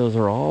think those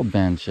are all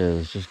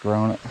benches just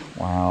grown up.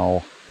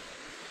 Wow.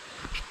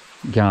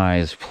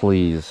 Guys,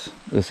 please,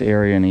 this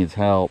area needs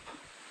help.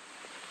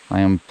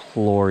 I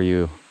implore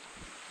you.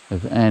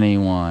 if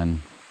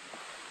anyone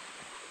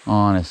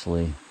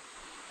honestly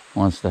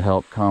wants to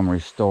help come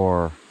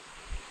restore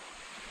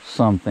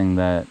something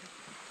that,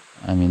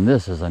 I mean,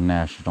 this is a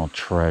national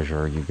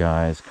treasure, you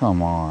guys.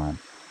 Come on.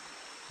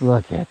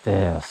 Look at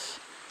this.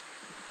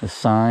 The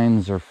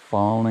signs are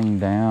falling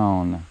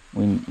down.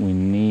 We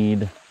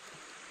need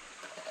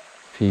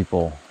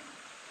people.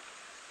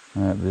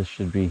 This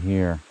should be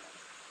here.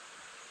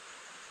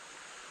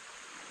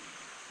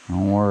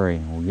 Don't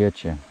worry, we'll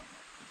get you.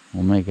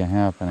 We'll make it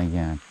happen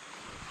again.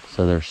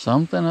 So there's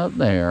something up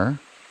there,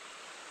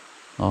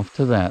 off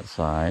to that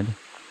side.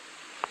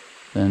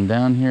 Then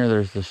down here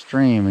there's the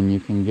stream, and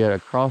you can get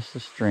across the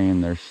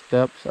stream. There's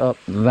steps up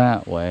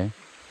that way,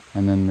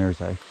 and then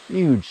there's a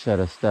huge set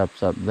of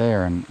steps up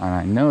there, and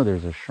I know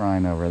there's a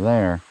shrine over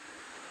there.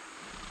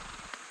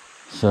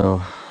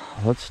 So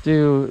let's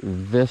do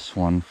this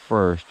one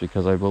first,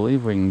 because I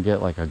believe we can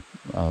get like a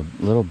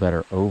little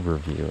better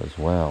overview as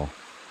well.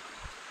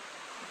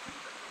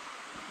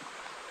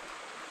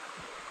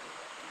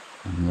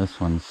 And this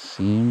one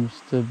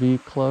seems to be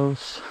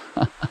close.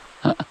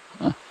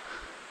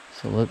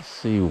 So let's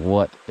see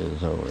what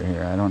is over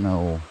here. I don't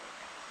know.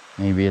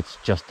 Maybe it's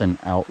just an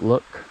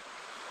outlook.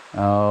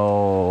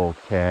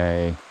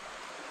 Okay.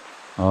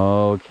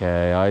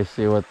 Okay, I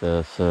see what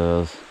this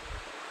is.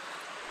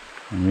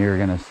 And you're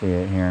gonna see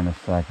it here in a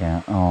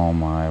second. Oh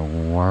my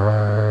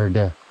word.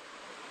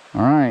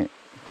 All right.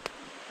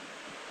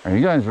 Are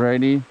you guys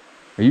ready?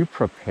 Are you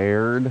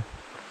prepared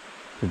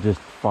to just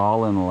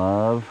fall in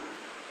love?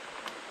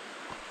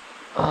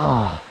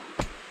 Oh,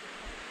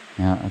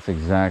 yeah, that's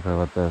exactly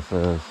what this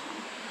is.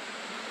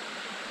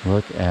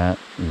 Look at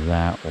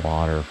that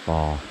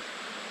waterfall.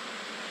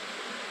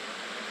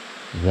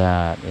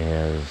 That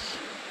is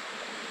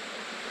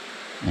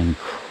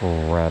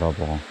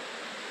incredible.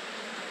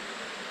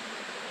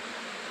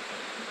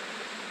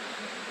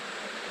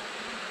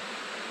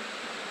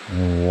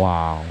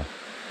 Wow.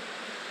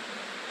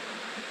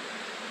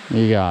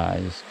 You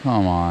guys,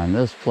 come on.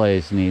 This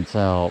place needs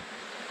help.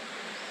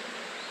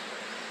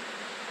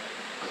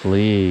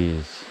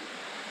 Please,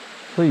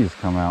 please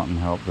come out and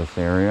help this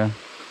area.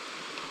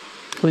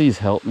 Please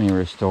help me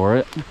restore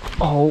it.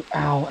 Oh,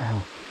 ow,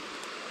 ow.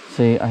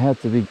 See, I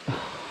have to be,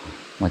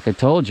 like I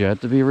told you, I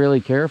have to be really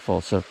careful.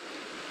 So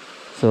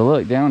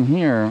look, down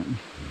here,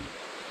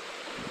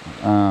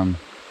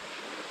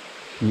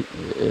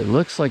 it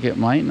looks like it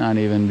might not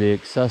even be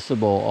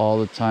accessible all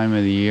the time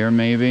of the year,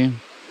 maybe.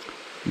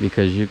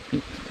 Because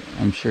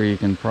I'm sure you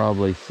can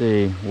probably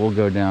see. We'll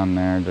go down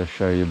there to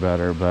show you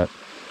better, but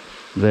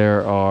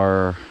there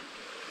are,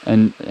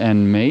 and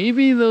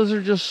maybe those are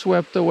just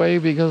swept away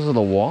because of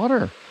the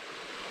water,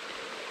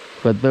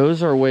 but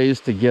those are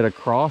ways to get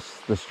across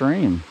the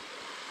stream.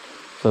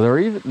 So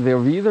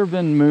they've either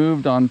been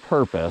moved on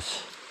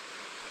purpose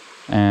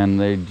and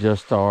they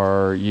just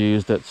are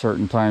used at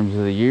certain times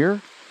of the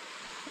year,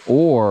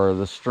 or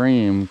the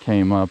stream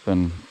came up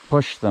and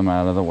pushed them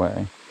out of the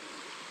way.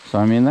 So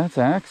I mean, that's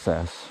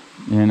access,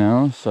 you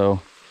know.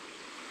 So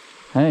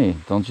hey,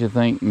 don't you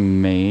think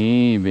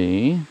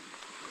maybe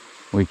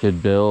we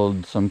could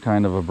build some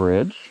kind of a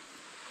bridge?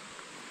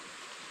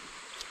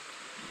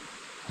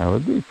 That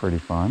would be pretty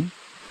fun.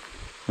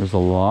 There's a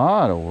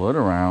lot of wood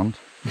around.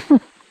 There's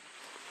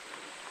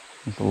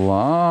a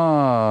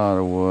lot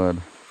of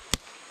wood.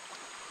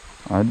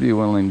 I'd be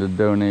willing to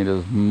donate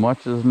as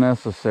much as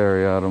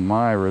necessary out of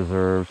my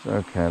reserves.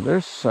 Okay,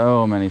 there's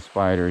so many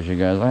spiders, you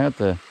guys. I have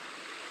to...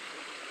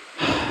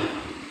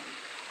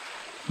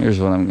 Here's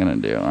what I'm gonna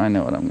do. I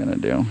know what I'm gonna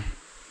do.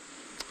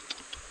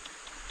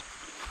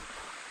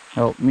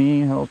 Help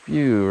me, help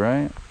you,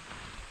 right?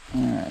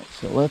 Alright,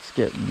 so let's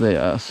get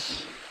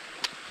this.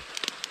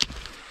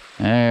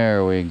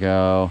 There we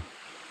go.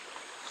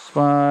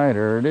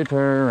 Spider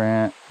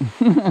deterrent.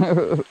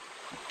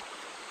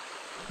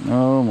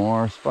 No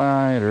more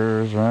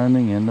spiders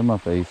running into my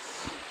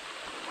face.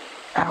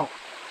 Ow!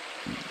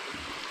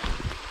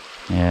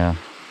 Yeah.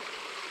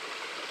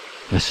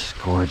 This is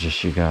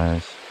gorgeous, you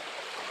guys.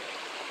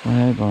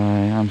 Bye bye.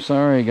 I'm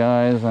sorry,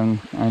 guys.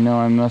 I know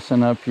I'm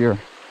messing up your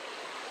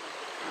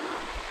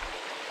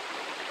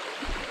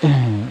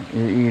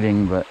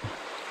eating, but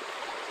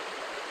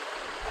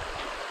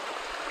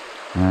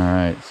all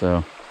right.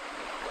 So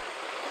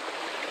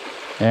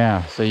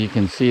yeah, so you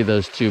can see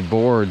those two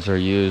boards are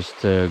used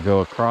to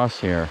go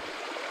across here.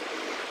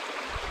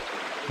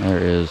 There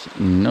is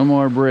no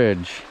more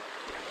bridge.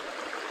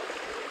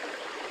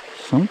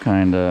 Some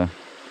kind of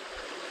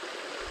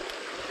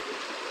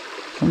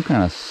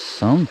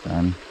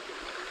something.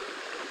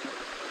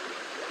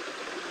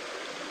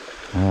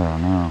 I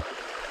don't know.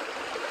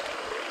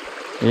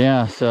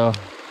 Yeah, so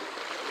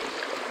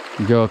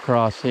go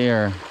across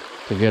here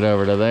to get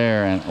over to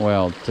there, and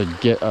well, to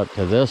get up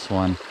to this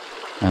one,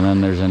 and then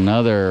there's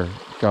another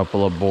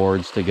couple of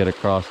boards to get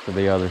across to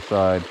the other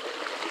side.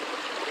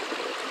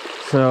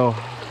 So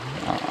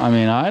I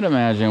mean, I'd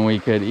imagine we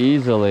could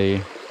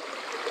easily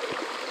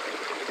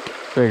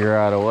figure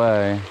out a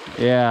way.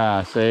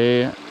 Yeah,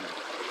 see,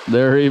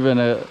 they're even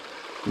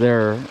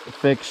they're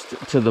fixed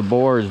to the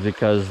boards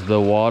because the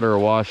water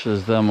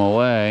washes them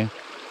away.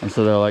 And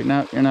so they're like,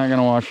 no, you're not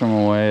gonna wash them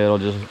away. It'll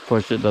just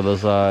push it to the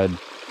side.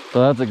 So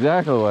that's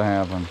exactly what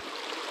happened.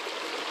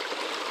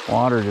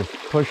 Water just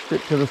pushed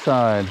it to the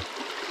side.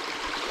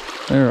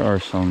 There are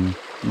some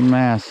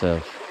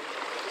massive,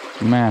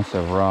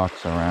 massive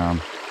rocks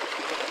around.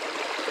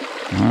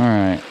 All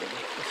right,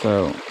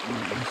 so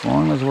as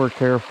long as we're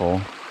careful,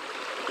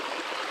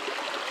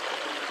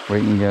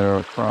 we can get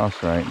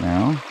across right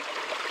now,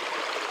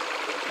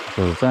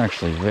 because it's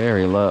actually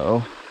very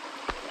low,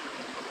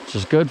 which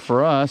is good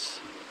for us,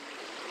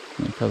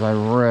 because I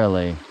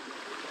really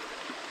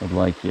would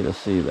like you to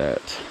see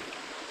that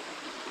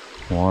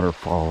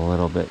waterfall a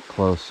little bit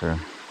closer.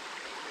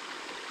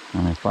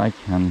 And if I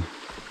can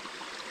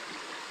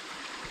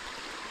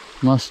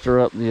muster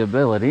up the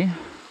ability,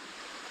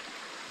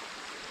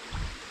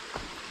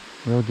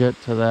 we'll get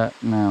to that.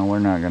 No, we're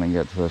not gonna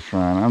get to the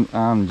shrine.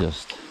 I'm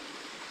just,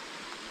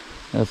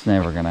 that's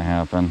never gonna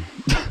happen.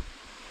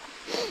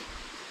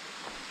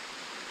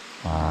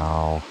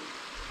 Wow.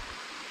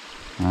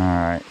 All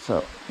right,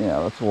 so yeah,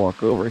 let's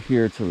walk over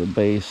here to the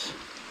base.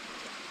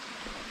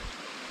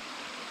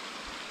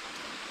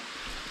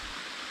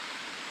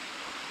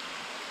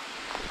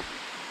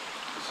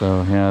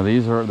 So yeah,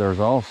 this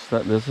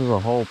is a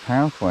whole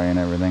pathway and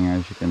everything.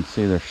 As you can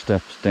see, there's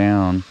steps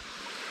down.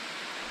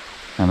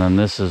 And then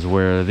this is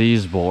where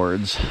these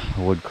boards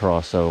would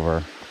cross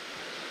over.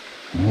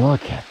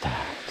 Look at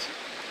that.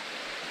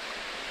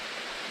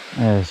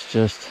 It's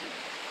just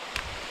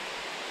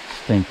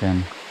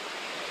stinking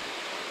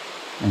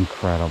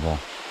incredible.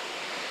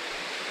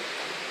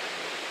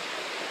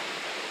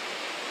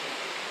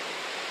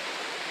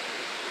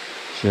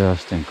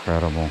 Just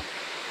incredible.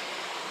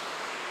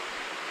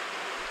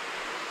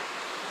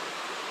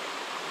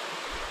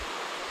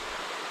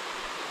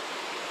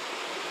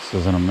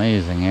 This is an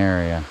amazing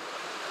area.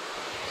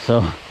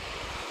 So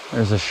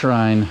there's a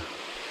shrine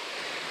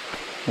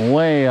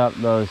way up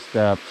those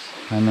steps,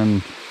 and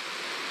then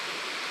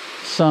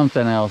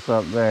something else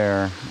up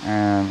there,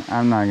 and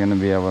I'm not going to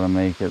be able to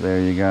make it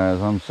there, you guys.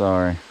 I'm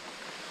sorry.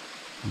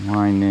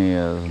 My knee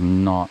is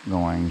not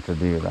going to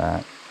do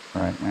that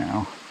right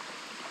now.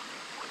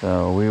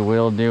 So we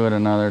will do it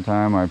another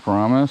time, I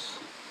promise.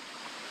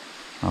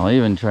 I'll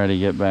even try to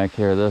get back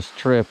here this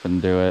trip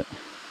and do it.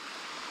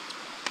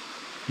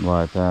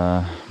 But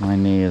my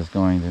knee is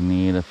going to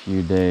need a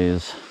few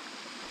days.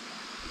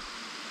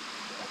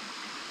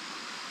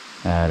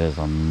 That is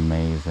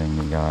amazing,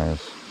 you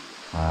guys.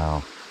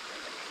 Wow.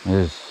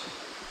 Just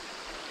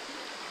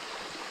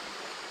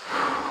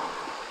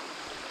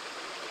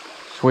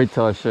wait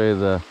till I show you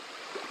the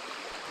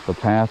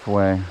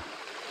pathway.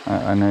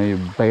 I know you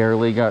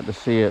barely got to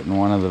see it in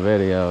one of the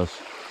videos.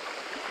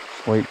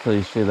 Just wait till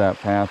you see that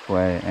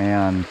pathway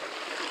and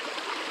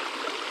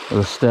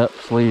the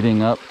steps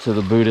leading up to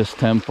the Buddhist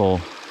temple.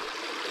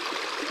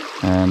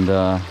 And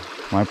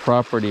my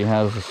property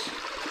has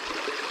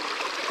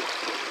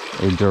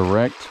a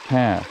direct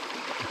path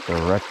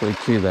directly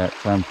to that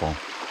temple.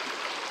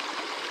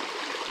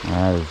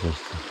 That is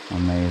just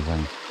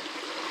amazing.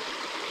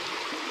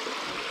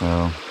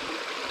 So,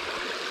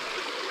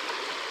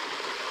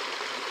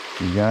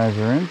 if you guys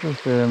are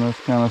interested in this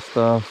kind of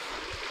stuff,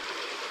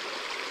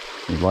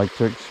 you'd like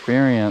to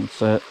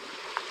experience it,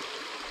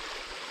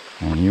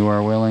 and you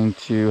are willing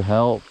to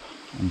help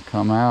and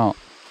come out,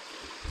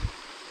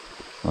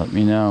 let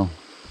me know.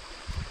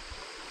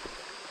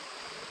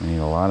 We need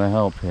a lot of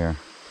help here.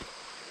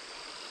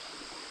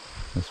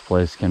 This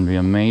place can be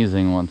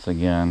amazing once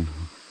again.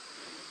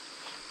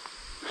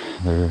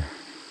 There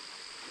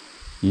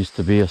used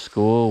to be a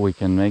school. We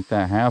can make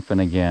that happen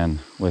again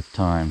with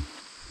time.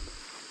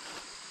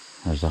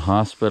 There's a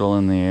hospital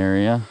in the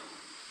area,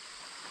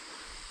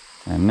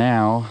 and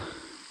now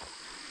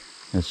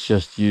it's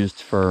just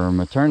used for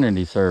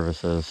maternity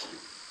services.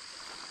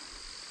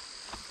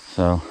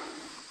 So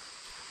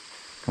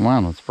come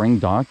on, let's bring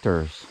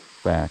doctors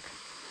back.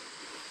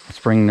 Let's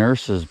bring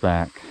nurses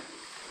back.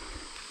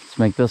 Let's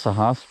make this a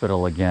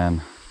hospital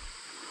again.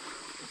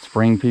 Let's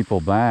bring people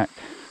back.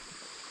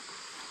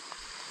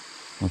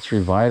 Let's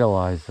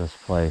revitalize this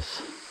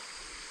place.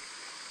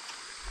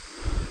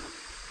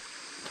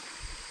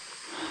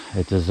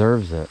 It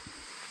deserves it.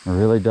 It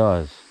really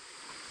does.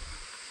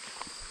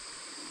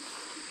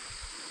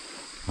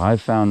 I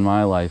found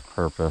my life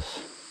purpose.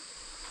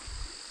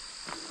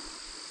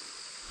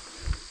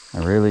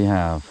 I really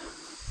have.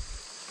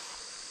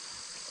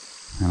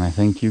 And I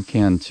think you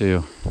can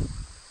too.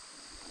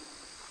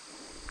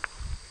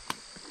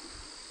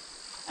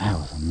 That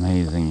was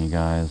amazing, you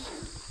guys.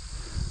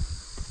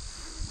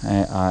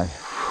 I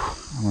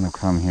want to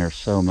come here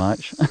so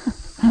much.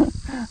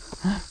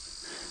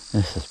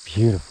 This is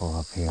beautiful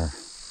up here.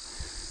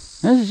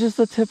 This is just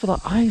the tip of the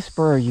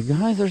iceberg, you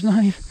guys. There's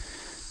not even,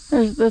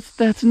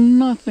 that's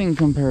nothing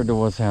compared to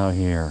what's out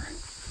here.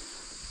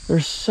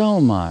 There's so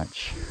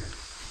much.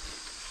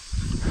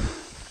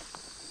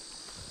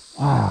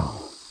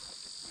 Wow.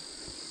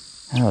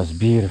 That was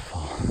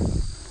beautiful.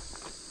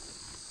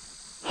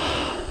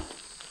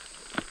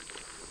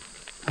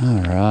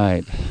 All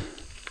right.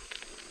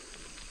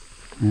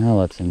 Now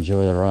let's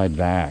enjoy the ride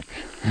back.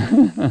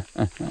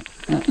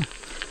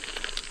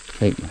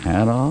 Take my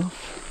hat off.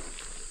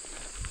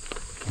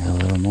 Get a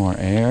little more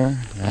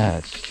air.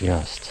 That's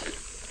just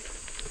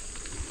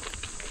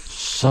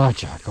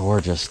such a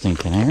gorgeous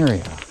stinking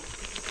area.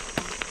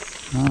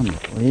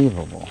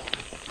 Unbelievable.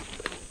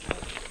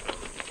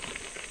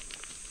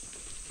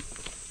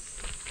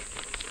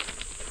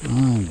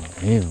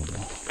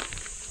 Unbelievable.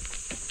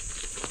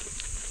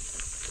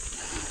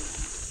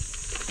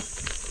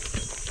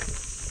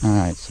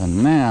 Alright, so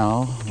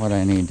now what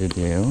I need to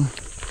do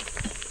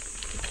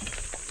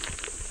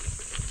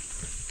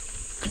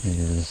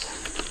is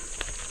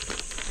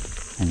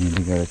I need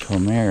to go to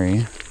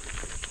KOMERI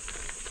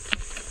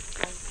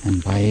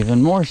and buy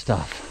even more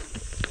stuff.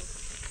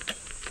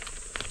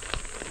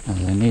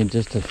 As I need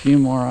just a few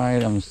more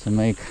items to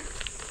make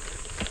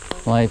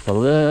life a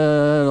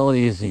little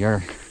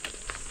easier.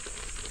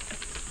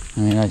 I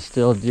mean, I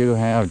still do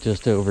have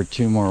just over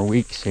 2 more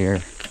weeks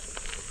here.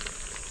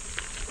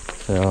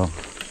 So,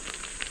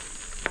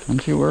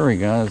 don't you worry,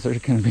 guys. There's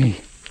going to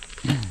be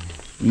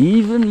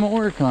even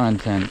more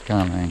content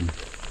coming.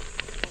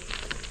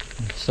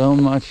 There's so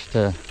much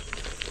to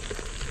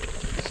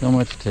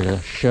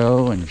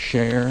show and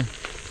share.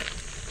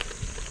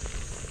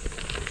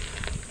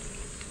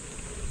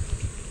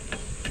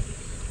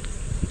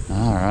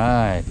 All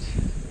right.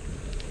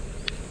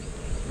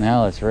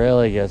 Now let's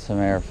really get some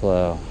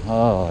airflow.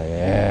 Oh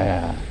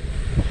yeah.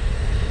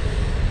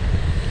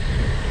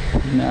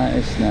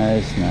 Nice,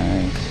 nice,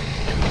 nice.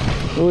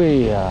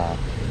 Ooh-yeah.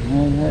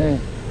 Hey, hey.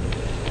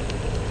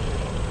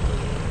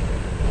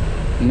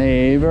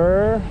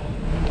 Neighbor.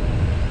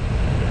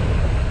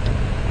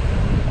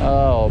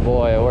 Oh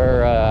boy, we're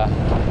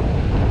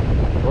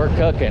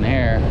cooking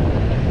here.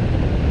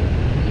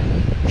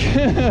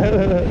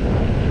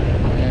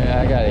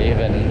 Yeah, I gotta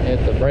even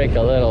hit the brake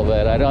a little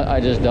bit.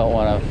 I just don't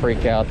want to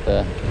freak out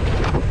the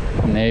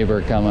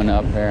neighbor coming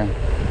up here.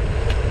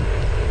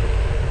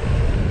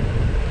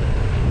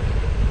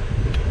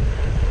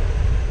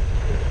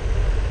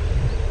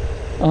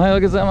 Ohayou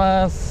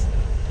gozaimasu.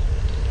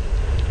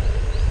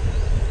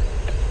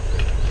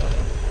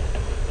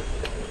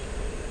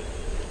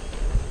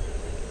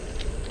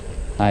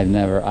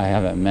 I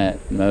haven't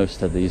met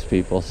most of these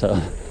people, so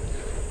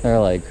they're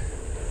like,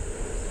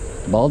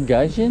 bald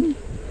gaijin?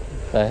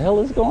 The hell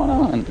is going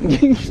on?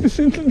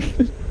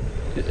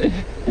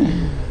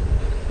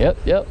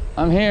 Yep,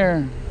 I'm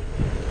here.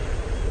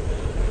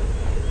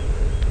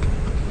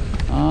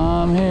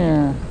 I'm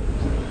here.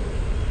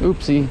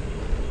 Oopsie.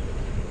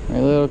 We're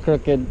a little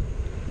crooked.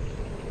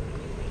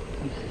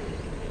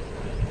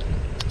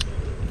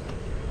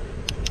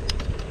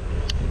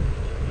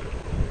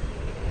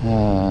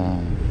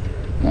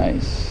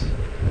 Nice.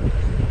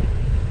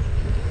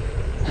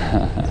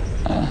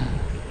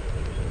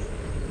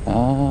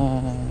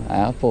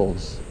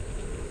 Apples.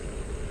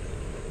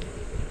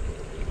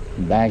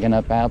 Bagging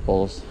up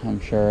apples. I'm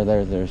sure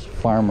there's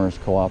farmers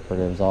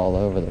cooperatives all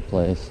over the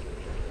place.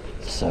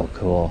 So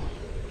cool.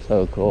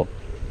 So cool.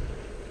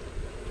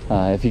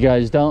 If you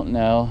guys don't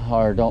know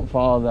or don't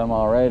follow them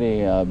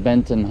already,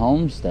 Benton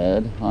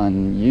Homestead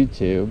on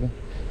YouTube,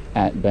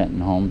 at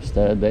Benton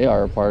Homestead, they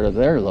are a part of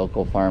their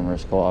local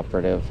farmers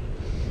cooperative.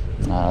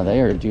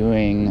 They are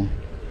doing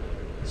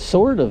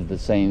sort of the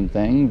same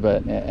thing,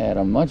 but at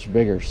a much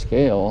bigger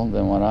scale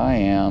than what I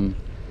am,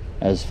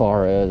 as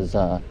far as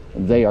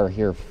they are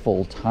here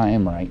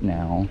full-time right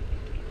now.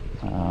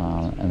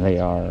 And they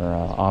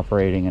are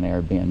operating an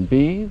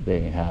Airbnb.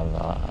 They have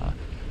a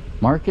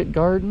market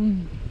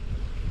garden,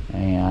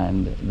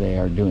 and they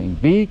are doing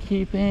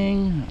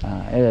beekeeping.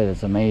 It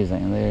is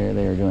amazing.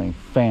 They are doing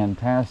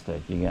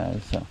fantastic, you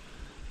guys. So,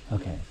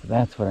 okay, so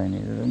that's what I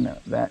needed to know.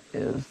 That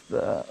is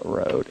the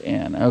road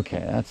in. Okay,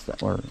 that's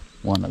or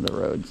one of the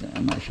roads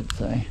in, I should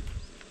say.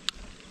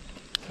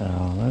 So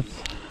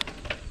let's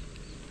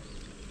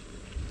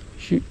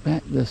shoot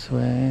back this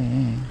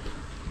way.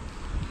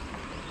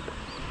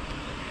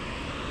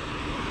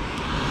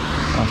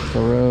 Off the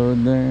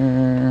road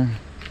there.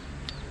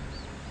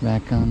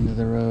 Back onto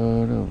the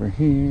road over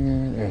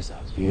here. There's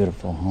a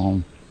beautiful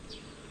home.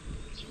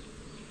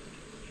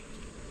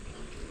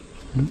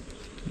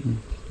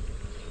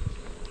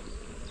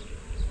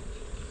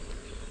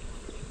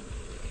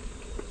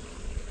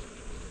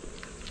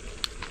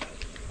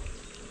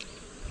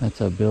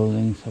 That's a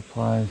building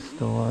supply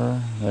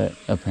store that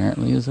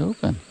apparently is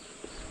open.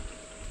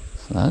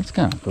 So that's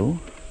kind of cool.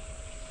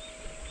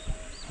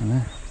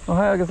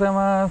 Ohayou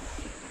gozaimasu.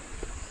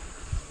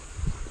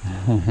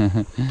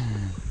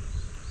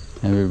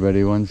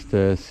 Everybody wants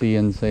to see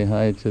and say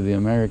hi to the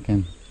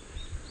American.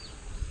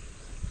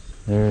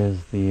 There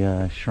is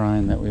the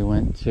shrine that we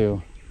went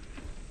to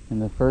in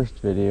the first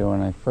video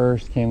when I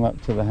first came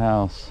up to the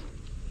house.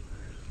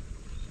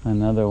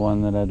 Another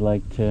one that I'd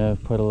like to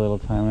put a little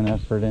time and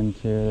effort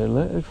into. It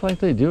looks like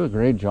they do a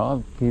great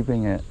job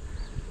keeping it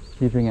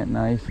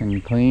nice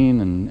and clean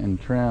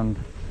and trimmed.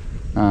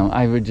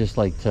 I would just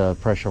like to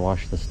pressure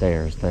wash the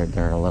stairs.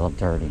 They're a little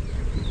dirty.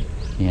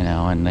 you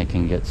know, and they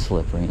can get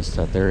slippery and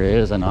stuff. There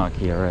is an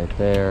Akia right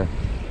there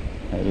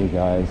that you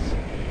guys,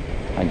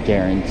 I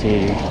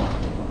guarantee,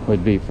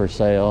 would be for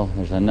sale.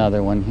 There's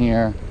another one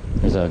here.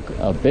 There's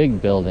a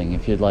big building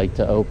if you'd like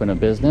to open a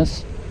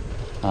business,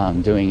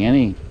 doing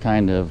any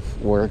kind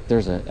of work.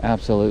 There's an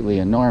absolutely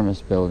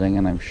enormous building,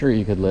 and I'm sure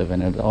you could live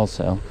in it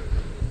also.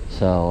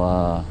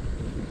 So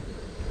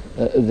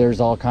there's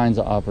all kinds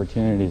of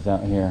opportunities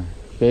out here,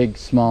 big,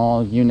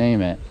 small, you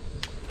name it.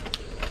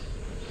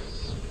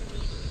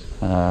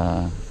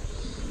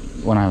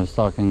 When I was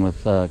talking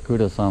with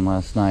Kudo-san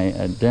last night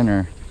at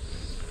dinner,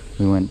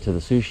 we went to the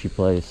sushi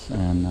place,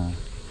 and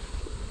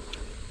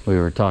we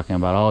were talking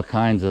about all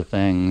kinds of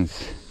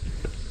things,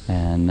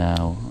 and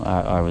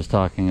I was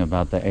talking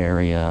about the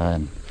area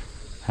and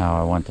how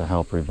I want to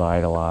help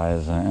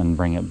revitalize and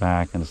bring it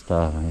back and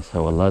stuff. And he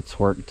said, well, let's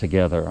work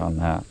together on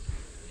that.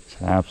 I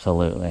said,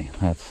 absolutely,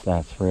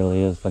 that's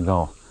really is the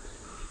goal.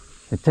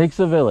 It takes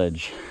a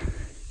village,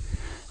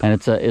 and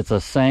it's a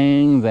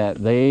saying that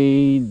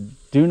they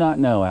do not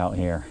know out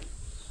here.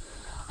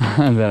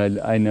 That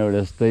I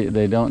noticed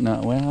they don't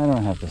know. Well, I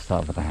don't have to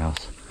stop at the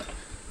house.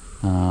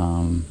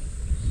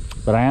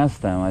 But I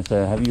asked them, I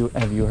said,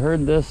 have you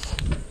heard this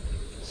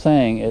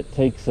saying, it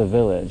takes a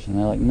village? And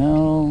they're like,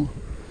 no,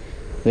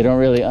 they don't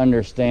really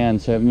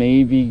understand. So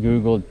maybe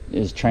Google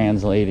is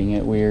translating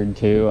it weird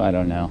too, I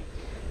don't know.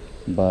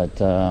 But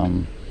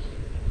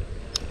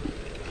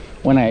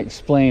when I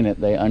explain it,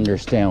 they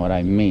understand what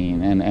I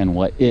mean and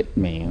what it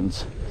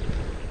means,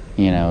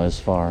 you know, as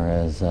far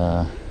as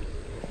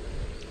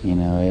you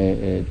know,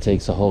 it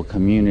takes a whole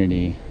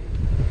community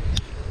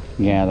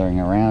gathering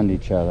around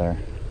each other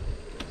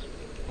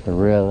to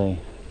really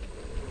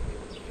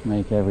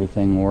make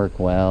everything work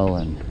well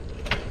and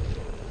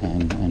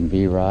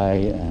be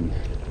right, and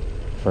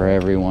for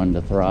everyone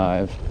to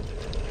thrive,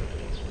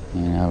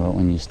 you know. But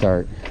when you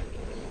start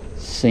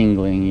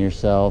singling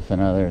yourself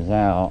and others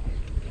out,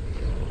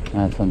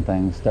 that's when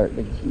things start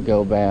to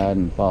go bad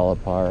and fall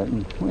apart,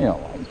 and we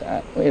don't like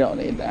that. We don't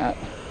need that.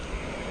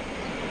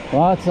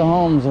 Lots of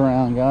homes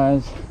around,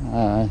 guys.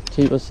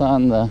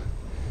 Chiba-san, the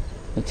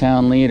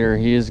town leader,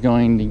 he is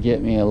going to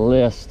get me a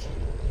list.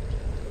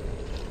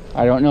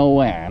 I don't know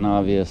when,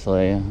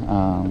 obviously,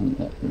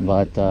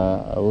 but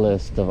a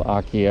list of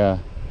Akia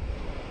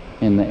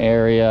in the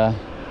area,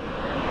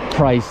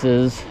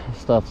 prices,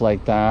 stuff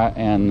like that,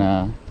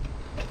 and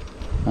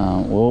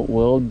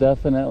we'll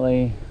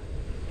definitely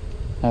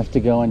have to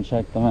go and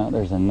check them out.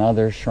 There's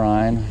another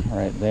shrine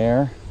right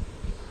there,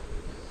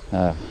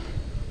 and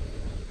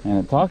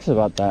it talks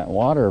about that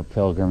water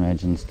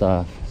pilgrimage and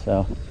stuff,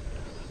 so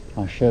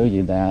I'll show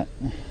you that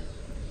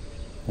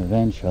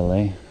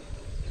eventually.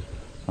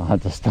 I'll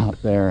have to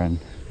stop there and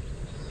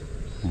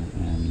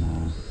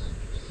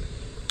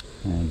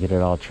get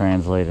it all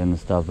translated and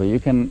stuff. But you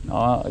can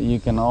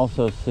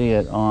also see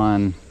it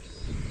on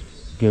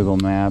Google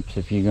Maps.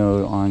 If you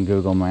go on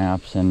Google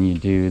Maps and you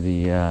do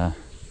the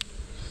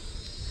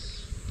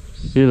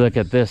you look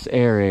at this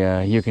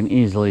area, you can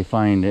easily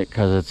find it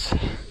because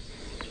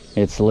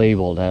it's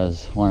labeled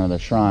as one of the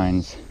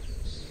shrines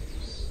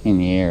in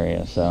the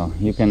area. So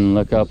you can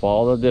look up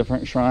all the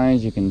different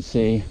shrines. You can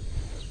see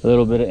a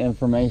little bit of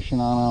information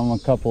on them,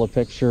 a couple of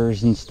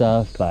pictures and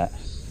stuff, but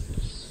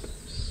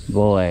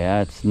boy,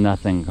 that's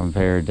nothing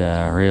compared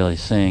to really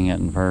seeing it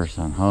in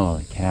person.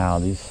 Holy cow,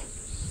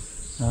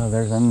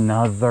 there's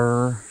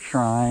another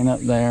shrine up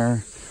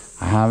there.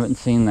 I haven't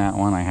seen that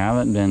one. I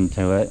haven't been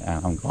to it,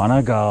 and I'm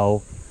gonna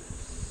go.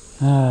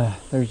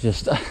 There's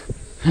just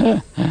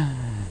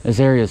this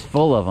area is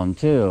full of them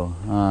too.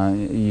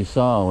 You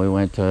saw we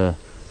went to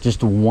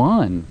just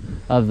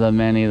one of the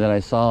many that I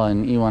saw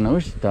in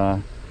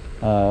Iwanoshita,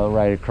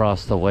 right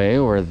across the way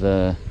where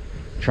the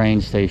train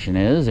station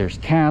is. There's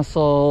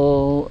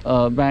castle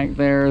back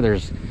there.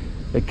 There's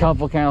a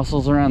couple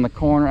castles around the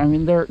corner. I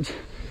mean, there's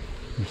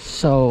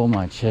so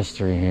much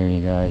history here,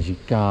 you guys. You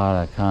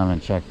gotta come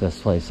and check this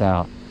place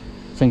out.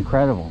 It's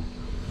incredible.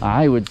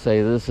 I would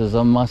say this is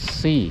a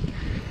must-see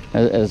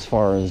as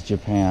far as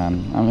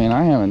Japan. I mean,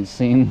 I haven't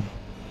seen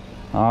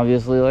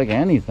obviously like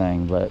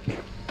anything, but it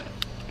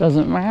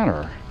doesn't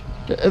matter.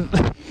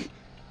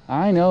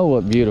 I know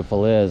what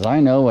beautiful is. I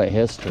know what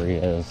history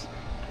is.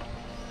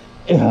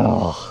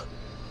 Ugh,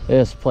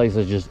 this place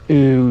is just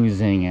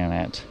oozing in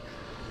it.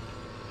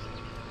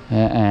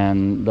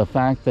 And the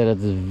fact that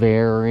it's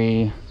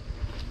very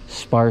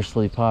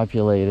sparsely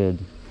populated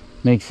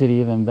makes it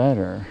even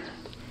better.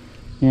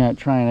 You're not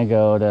trying to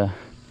go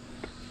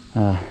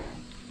to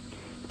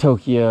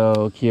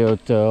Tokyo,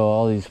 Kyoto,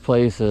 all these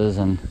places,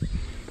 and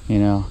you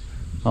know,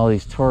 all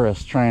these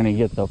tourists trying to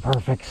get the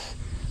perfect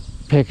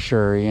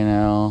picture, you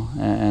know,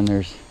 and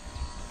there's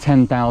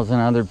 10,000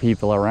 other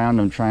people around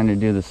them trying to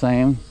do the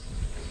same.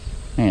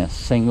 Ain't a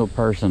single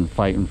person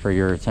fighting for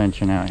your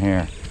attention out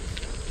here.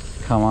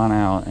 Come on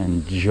out,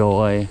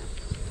 enjoy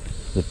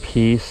the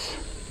peace.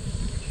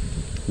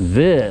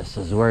 This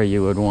is where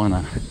you would want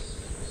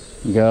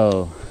to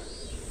go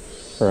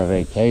for a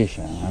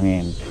vacation. I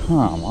mean,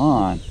 come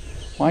on.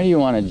 Why do you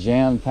want to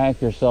jam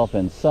pack yourself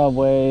in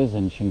subways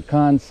and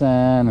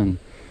Shinkansen and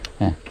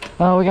Yeah.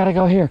 Oh, we gotta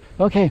go here.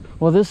 Okay,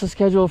 well, this is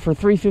scheduled for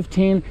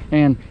 3:15,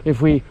 and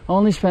if we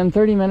only spend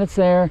 30 minutes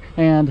there,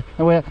 and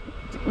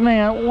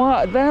man,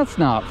 what? That's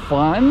not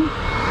fun.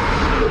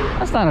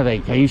 That's not a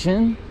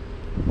vacation.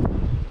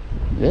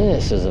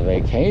 This is a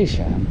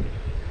vacation.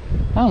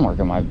 I'm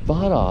working my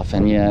butt off,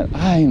 and yet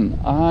I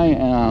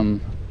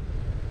am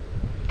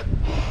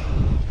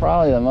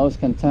probably the most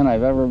content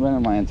I've ever been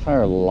in my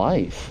entire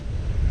life.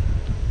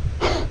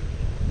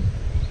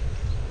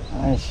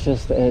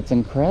 It's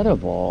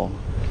incredible.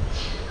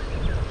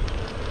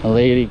 A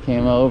lady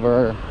came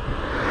over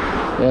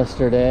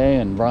yesterday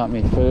and brought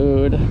me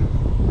food,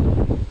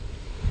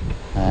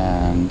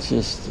 and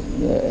just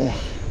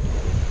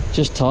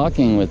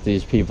talking with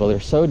these people, they're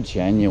so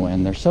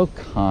genuine, they're so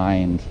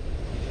kind.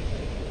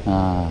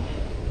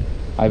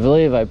 I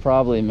believe I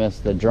probably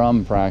missed the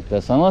drum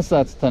practice, unless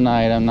that's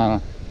tonight. I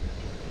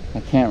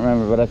can't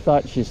remember, but I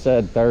thought she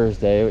said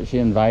Thursday, but she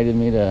invited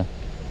me to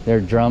their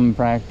drum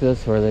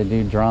practice where they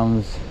do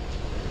drums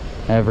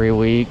every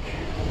week.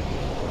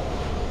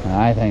 And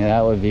I think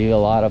that would be a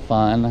lot of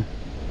fun.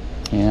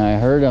 You know, I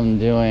heard them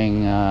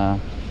doing, I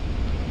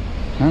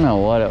don't know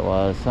what it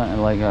was,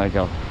 something like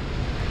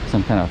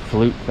some kind of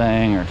flute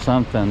thing or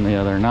something the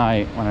other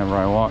night whenever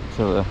I walked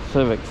to the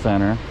Civic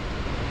Center.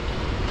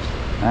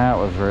 That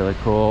was really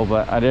cool,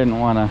 but I didn't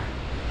want to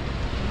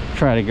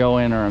try to go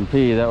in or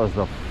impede. That was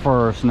the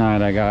first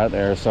night I got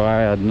there, so I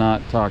had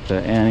not talked to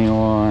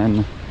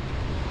anyone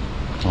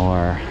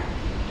or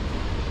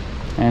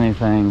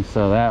anything,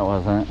 so that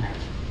wasn't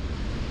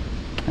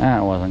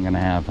gonna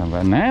happen.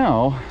 But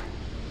now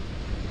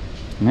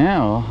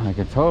I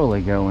could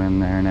totally go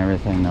in there and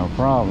everything, no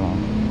problem.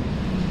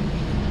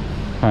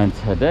 And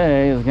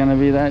today is gonna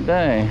be that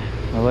day.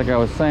 Like I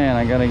was saying,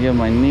 I gotta give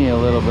my knee a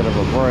little bit of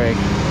a break,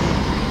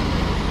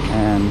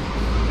 and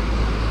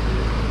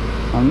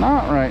I'm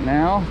not right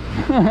now.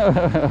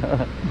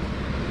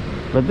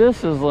 But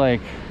this is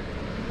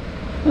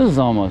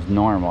almost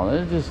normal.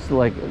 It's just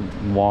like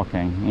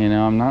walking, you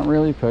know. I'm not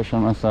really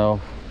pushing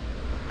myself.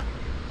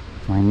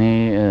 My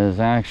knee is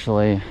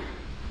actually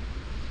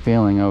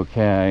feeling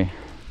okay.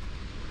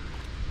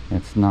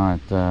 It's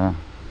not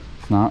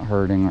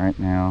hurting right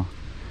now.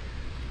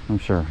 I'm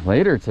sure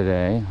later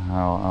today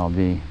I'll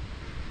be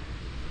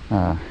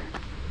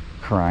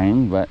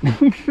crying, but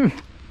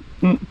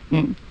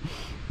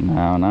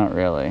no, not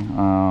really.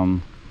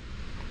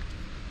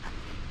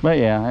 But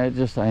yeah,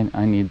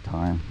 I need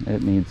time.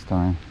 It needs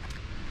time.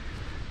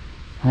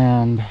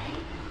 And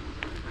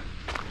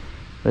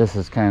this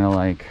is kind of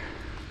like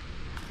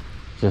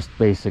just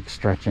basic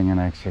stretching and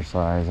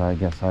exercise. I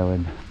guess I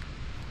would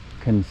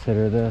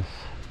consider this.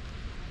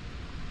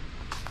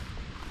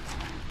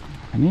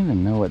 I don't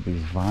even know what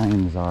these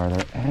vines are.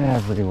 They're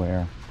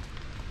everywhere.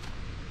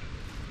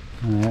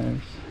 And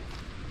there's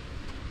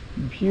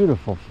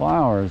beautiful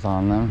flowers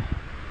on them.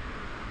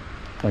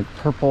 Like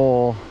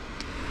purple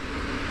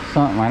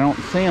something. I don't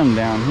see them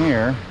down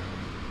here.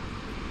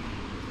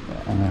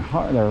 And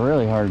they're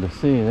really hard to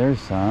see.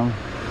 There's some.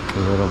 It's a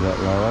little bit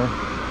lower.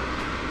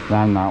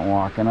 I'm not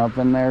walking up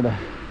in there to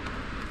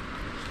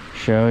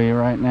show you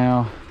right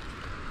now.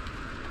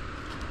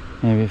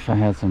 Maybe if I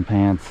had some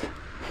pants.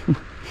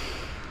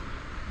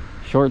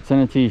 Shorts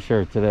and a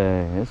t-shirt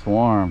today. It's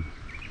warm.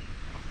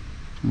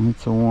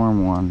 It's a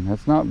warm one.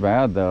 It's not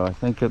bad though. I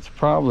think it's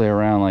probably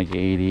around like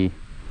 80.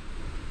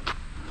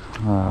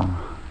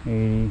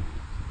 80.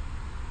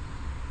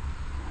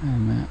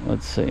 And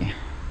let's see.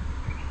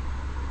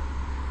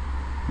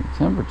 The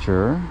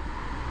temperature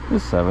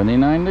is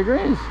 79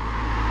 degrees.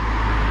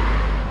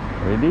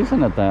 Pretty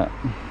decent at that.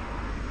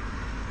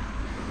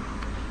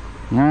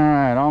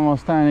 Alright,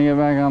 almost time to get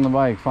back on the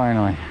bike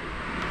finally.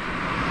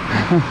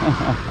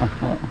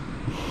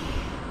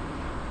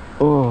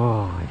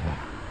 Oh,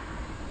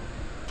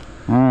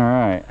 yeah.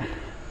 Alright.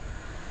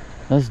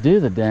 Let's do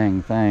the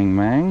dang thing,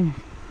 man.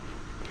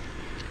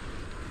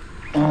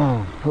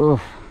 Oh,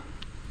 oof.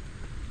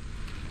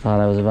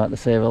 Thought I was about to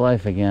save a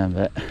life again,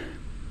 but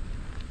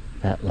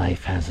that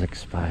life has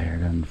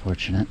expired,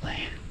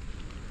 unfortunately.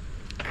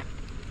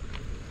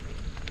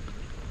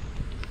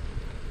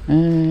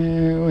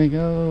 There we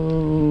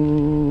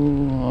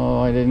go. Oh,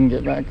 I didn't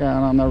get back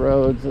out on the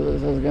road, so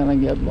this is gonna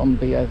get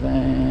bumpy, I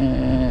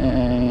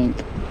think.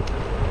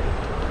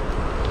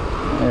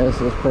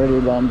 This is pretty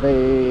bumpy.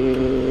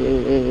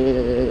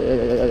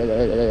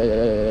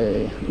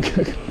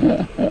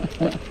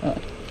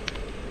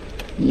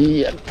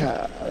 Yep,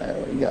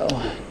 there we go.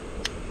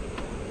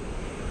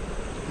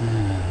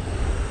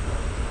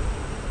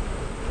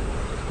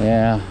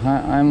 Yeah,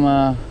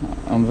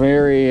 I'm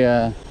very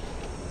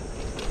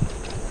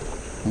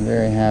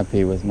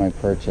happy with my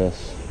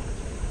purchase.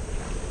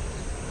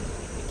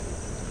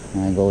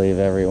 I believe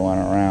everyone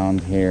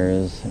around here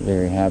is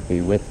very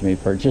happy with me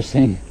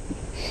purchasing.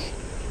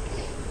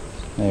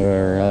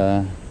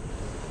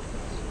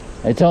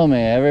 They told me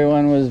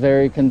everyone was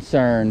very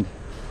concerned.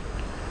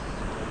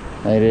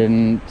 They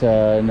didn't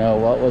know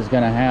what was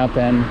going to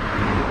happen,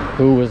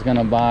 who was going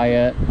to buy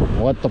it,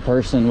 what the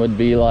person would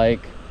be like.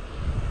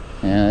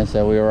 And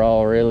so we were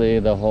all really,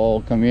 the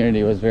whole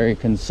community was very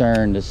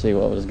concerned to see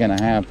what was going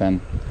to happen.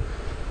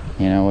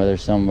 You know, whether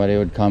somebody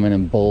would come in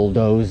and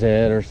bulldoze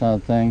it or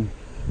something.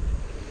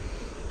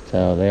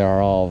 So they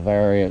are all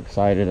very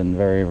excited and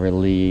very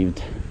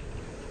relieved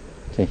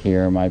to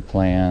hear my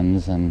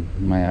plans and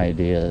my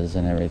ideas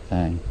and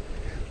everything.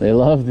 They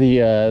love the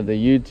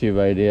YouTube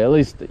idea. At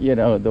least, you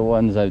know, the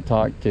ones I've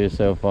talked to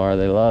so far,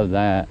 they love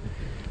that.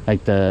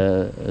 Like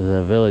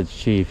the village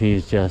chief,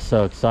 he's just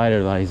so excited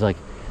about it. He's like,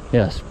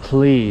 yes,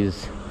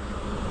 please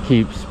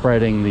keep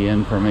spreading the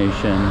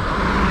information.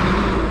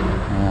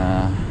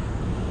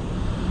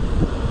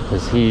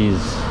 Because he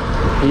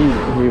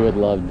would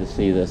love to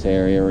see this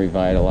area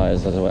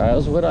revitalized,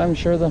 as would I'm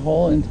sure the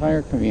whole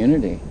entire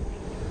community.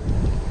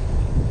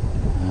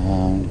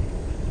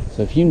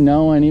 So if you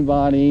know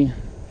anybody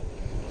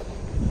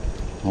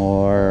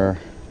or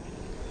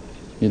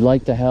you'd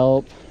like to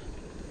help,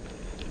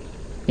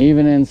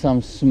 even in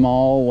some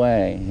small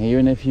way,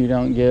 even if you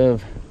don't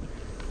give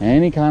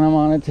any kind of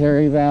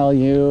monetary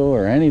value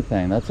or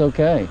anything, that's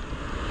okay.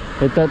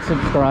 Hit that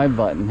subscribe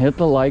button, hit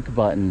the like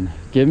button,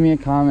 give me a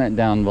comment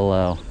down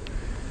below,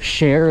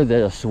 share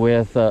this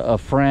with a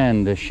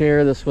friend,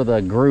 share this with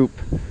a group,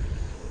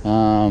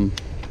 you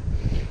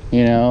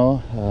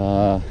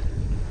know,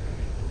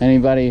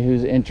 anybody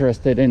who's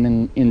interested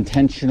in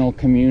intentional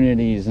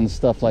communities and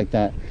stuff like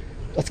that.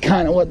 That's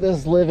kind of what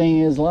this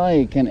living is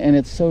like, and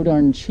it's so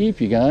darn cheap,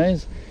 you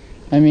guys.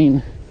 I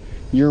mean,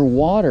 your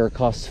water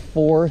costs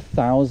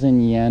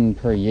 4,000 yen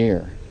per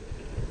year.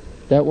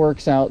 That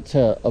works out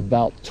to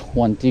about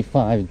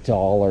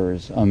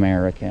 $25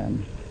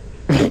 American.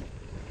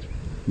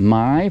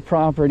 My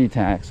property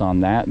tax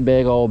on that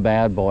big old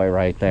bad boy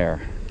right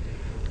there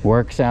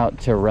works out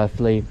to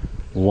roughly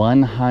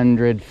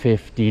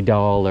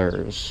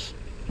 $150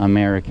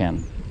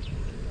 American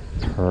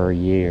per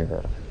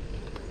year.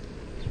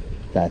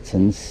 That's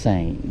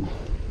insane.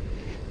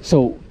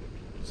 So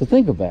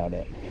think about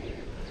it.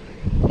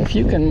 If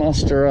you can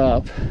muster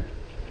up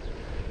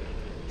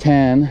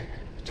 10,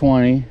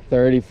 20,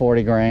 30,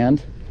 40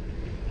 grand,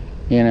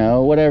 you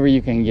know, whatever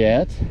you can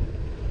get,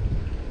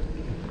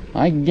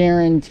 I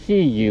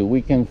guarantee you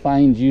we can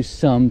find you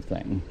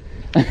something.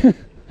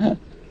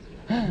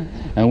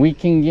 And we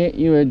can get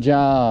you a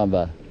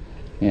job.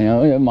 You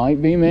know, it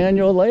might be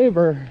manual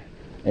labor.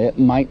 It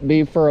might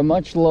be for a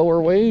much lower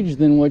wage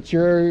than what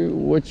you're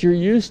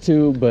used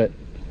to, but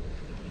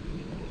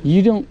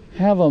you don't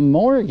have a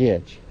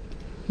mortgage.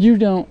 You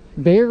don't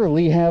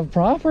barely have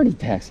property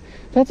tax.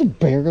 That's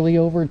barely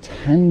over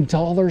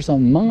 $10 a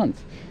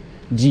month.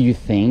 Do you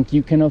think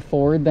you can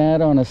afford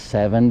that on a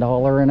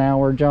 $7 an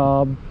hour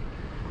job?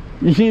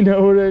 You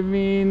know what I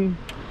mean?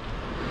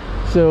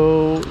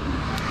 So,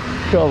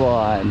 come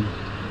on.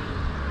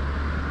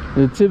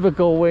 The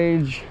typical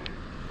wage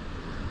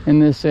in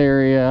this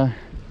area,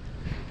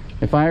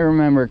 if I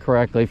remember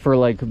correctly, for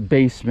like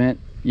basement,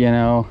 you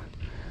know,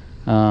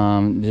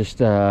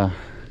 just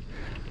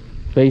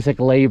basic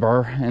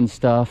labor and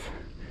stuff,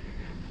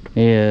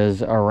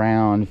 is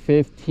around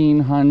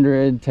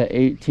 1,500 to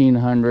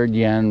 1,800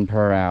 yen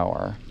per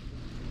hour.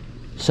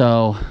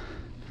 So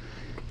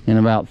in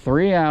about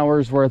 3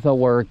 hours worth of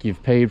work,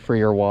 you've paid for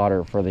your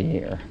water for the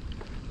year.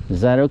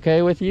 Is that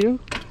okay with you?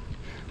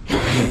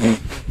 I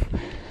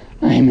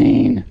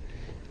mean,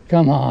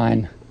 come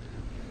on.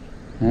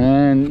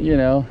 And, you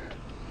know,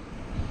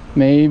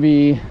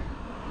 maybe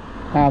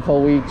half a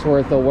week's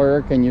worth of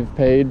work and you've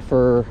paid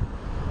for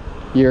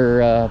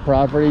your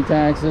property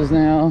taxes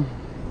now.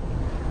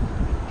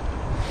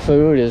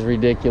 Food is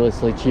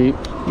ridiculously cheap.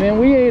 Man,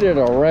 we ate at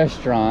a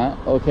restaurant,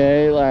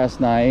 okay,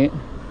 last night.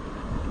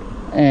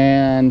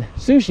 And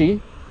sushi,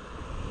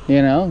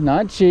 you know,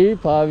 not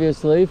cheap,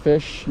 obviously.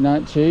 Fish,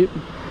 not cheap.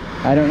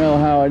 I don't know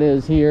how it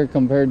is here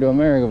compared to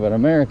America, but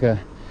America,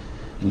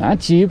 not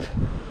cheap.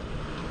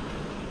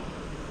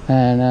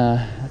 And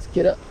let's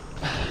get up.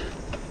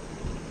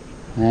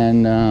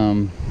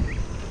 And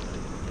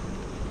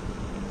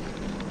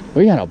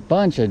we got a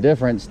bunch of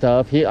different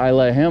stuff. I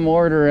let him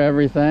order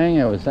everything.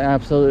 It was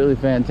absolutely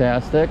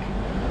fantastic.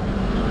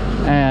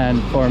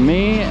 And for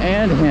me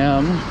and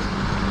him,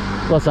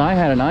 plus I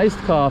had an iced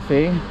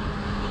coffee,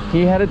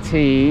 he had a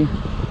tea,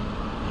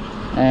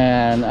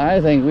 and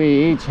I think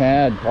we each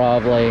had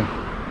probably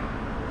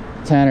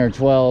 10 or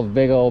 12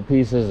 big old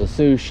pieces of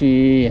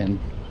sushi, and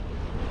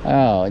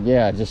oh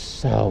yeah,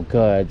 just so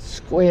good.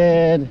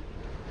 Squid,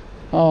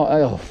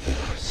 oh,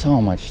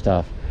 so much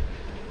stuff.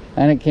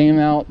 And it came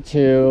out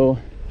to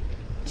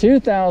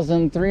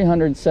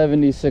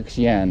 2,376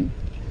 yen.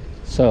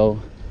 So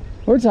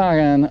we're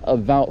talking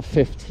about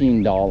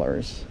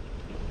 $15.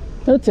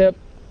 No tip,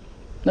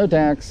 no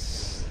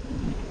tax,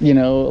 you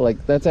know,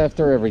 like that's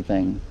after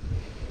everything.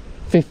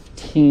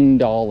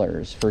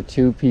 $15 for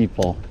 2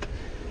 people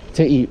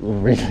to eat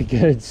really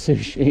good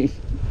sushi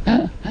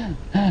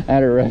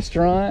at a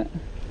restaurant.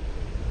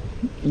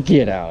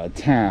 Get out of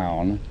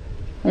town.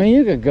 I mean,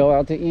 you could go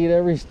out to eat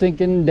every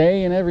stinking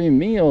day and every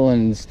meal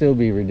and still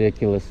be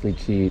ridiculously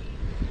cheap.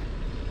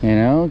 You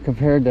know,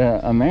 compared to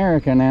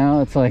America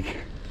now, it's like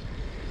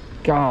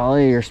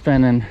golly, you're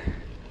spending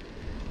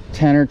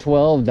 $10 or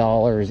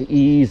 $12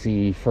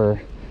 easy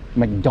for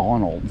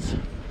McDonald's.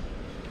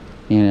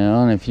 You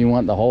know, and if you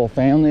want the whole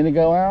family to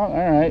go out,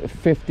 all right,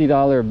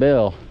 $50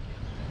 bill.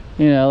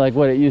 You know, like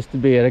what it used to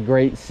be at a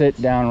great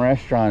sit-down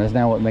restaurant is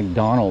now what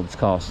McDonald's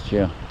costs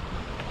you.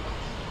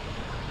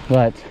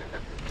 But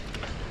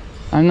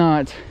I'm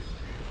not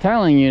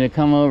telling you to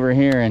come over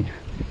here and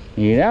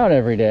eat out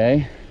every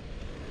day.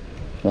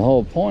 The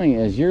whole point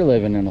is you're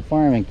living in a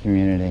farming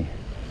community.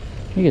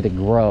 You get to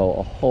grow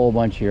a whole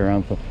bunch of your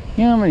own food.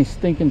 You know how many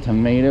stinking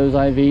tomatoes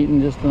I've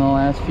eaten just in the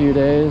last few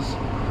days?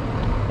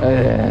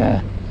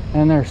 Ugh.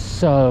 And they're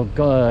so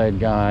good,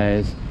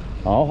 guys.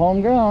 All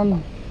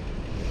homegrown.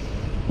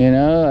 You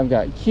know, I've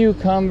got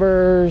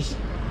cucumbers.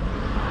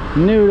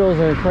 Noodles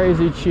are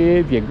crazy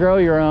cheap. You grow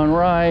your own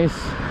rice.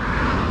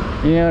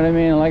 You know what I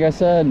mean? Like I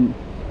said,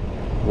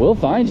 we'll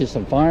find you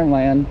some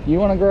farmland. You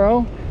want to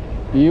grow?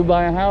 You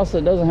buy a house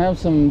that doesn't have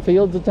some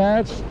fields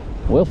attached?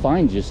 We'll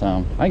find you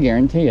some. I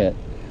guarantee it.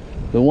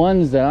 The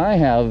ones that I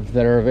have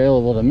that are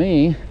available to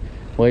me,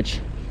 which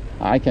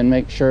I can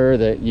make sure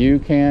that you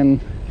can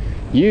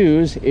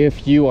use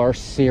if you are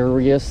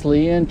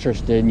seriously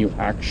interested and you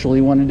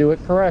actually want to do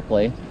it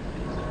correctly.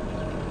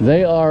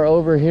 They are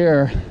over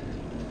here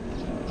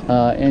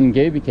in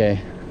Gebike.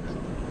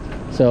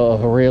 So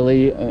a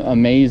really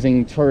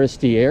amazing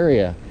touristy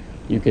area.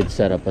 You could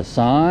set up a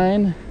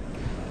sign,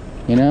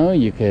 you know,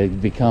 you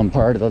could become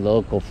part of the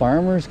local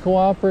farmers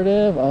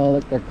cooperative. Oh,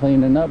 look, they're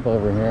cleaning up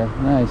over here.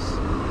 Nice.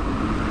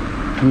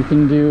 You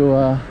can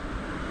do,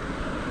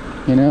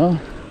 you know,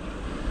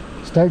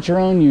 start your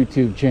own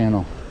YouTube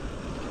channel.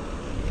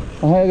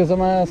 Ohayou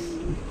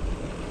gozaimasu.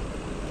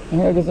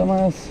 Ohayou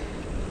gozaimasu.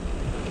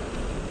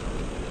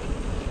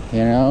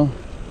 You know,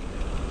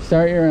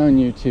 start your own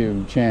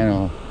YouTube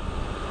channel.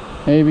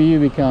 Maybe you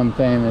become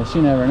famous,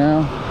 you never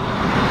know.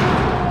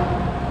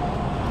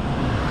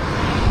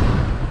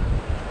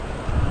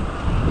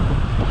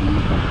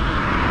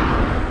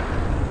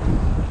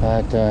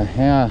 But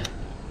yeah,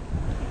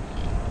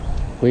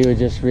 we would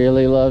just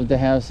really love to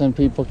have some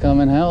people come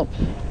and help.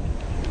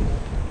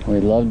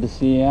 We'd love to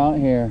see you out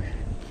here.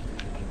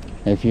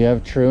 If you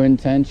have true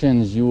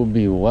intentions, you will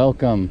be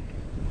welcome.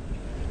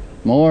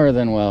 More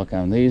than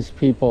welcome. These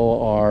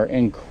people are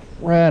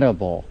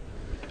incredible.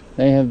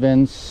 They have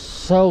been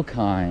so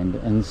kind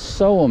and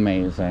so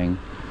amazing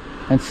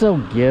and so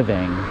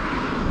giving.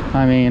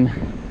 I mean,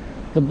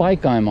 the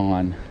bike I'm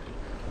on,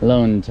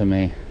 loaned to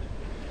me.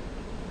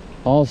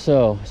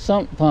 Also,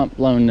 sump pump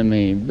loaned to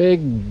me.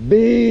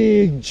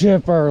 Big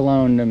chipper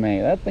loaned to me.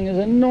 That thing is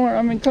enormous.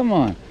 I mean, come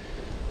on.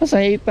 That's an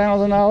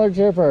 $8,000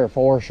 chipper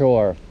for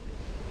sure.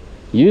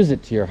 Use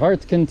it to your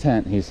heart's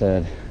content, he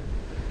said.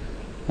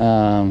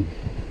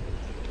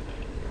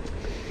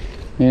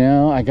 You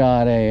know, I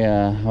got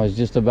I was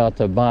just about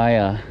to buy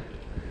a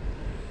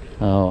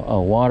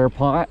water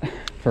pot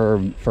for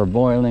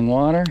boiling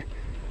water.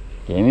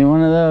 Gave me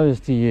one of those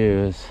to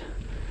use.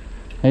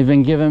 They've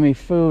been giving me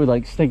food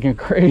like stinking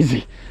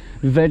crazy.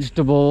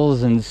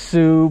 Vegetables and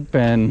soup,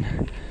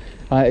 and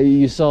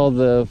you saw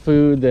the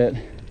food that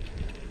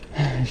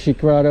she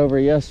brought over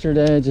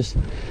yesterday. Just,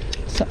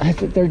 I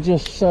think they're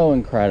just so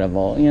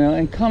incredible, you know,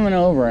 and coming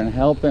over and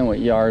helping with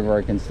yard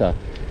work and stuff.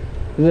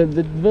 The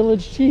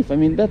village chief, I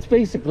mean, that's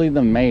basically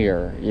the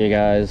mayor, you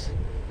guys,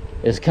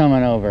 is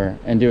coming over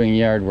and doing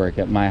yard work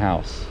at my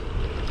house.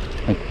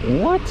 Like,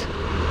 what?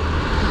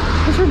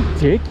 That's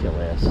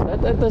ridiculous.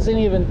 That doesn't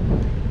even,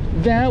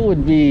 that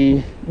would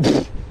be,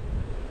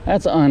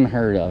 that's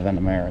unheard of in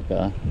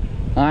America.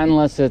 Not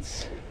unless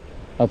it's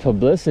a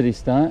publicity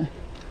stunt.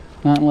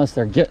 Not unless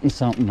they're getting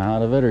something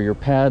out of it, or you're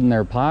padding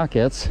their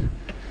pockets,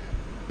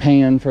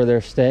 paying for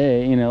their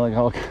stay, you know, like,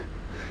 oh,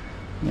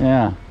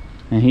 yeah.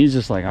 And he's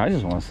just like, I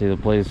just want to see the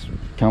place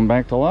come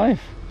back to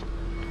life.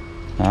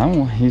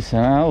 He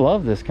said, I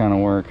love this kind of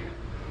work.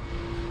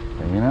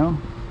 But, you know,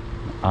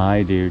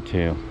 I do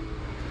too.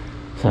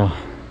 So,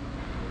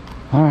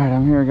 all right,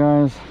 I'm here,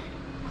 guys.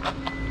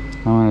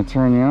 I'm going to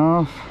turn you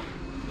off,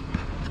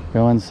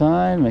 go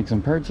inside, make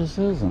some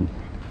purchases, and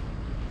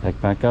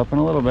pick back up in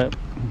a little bit.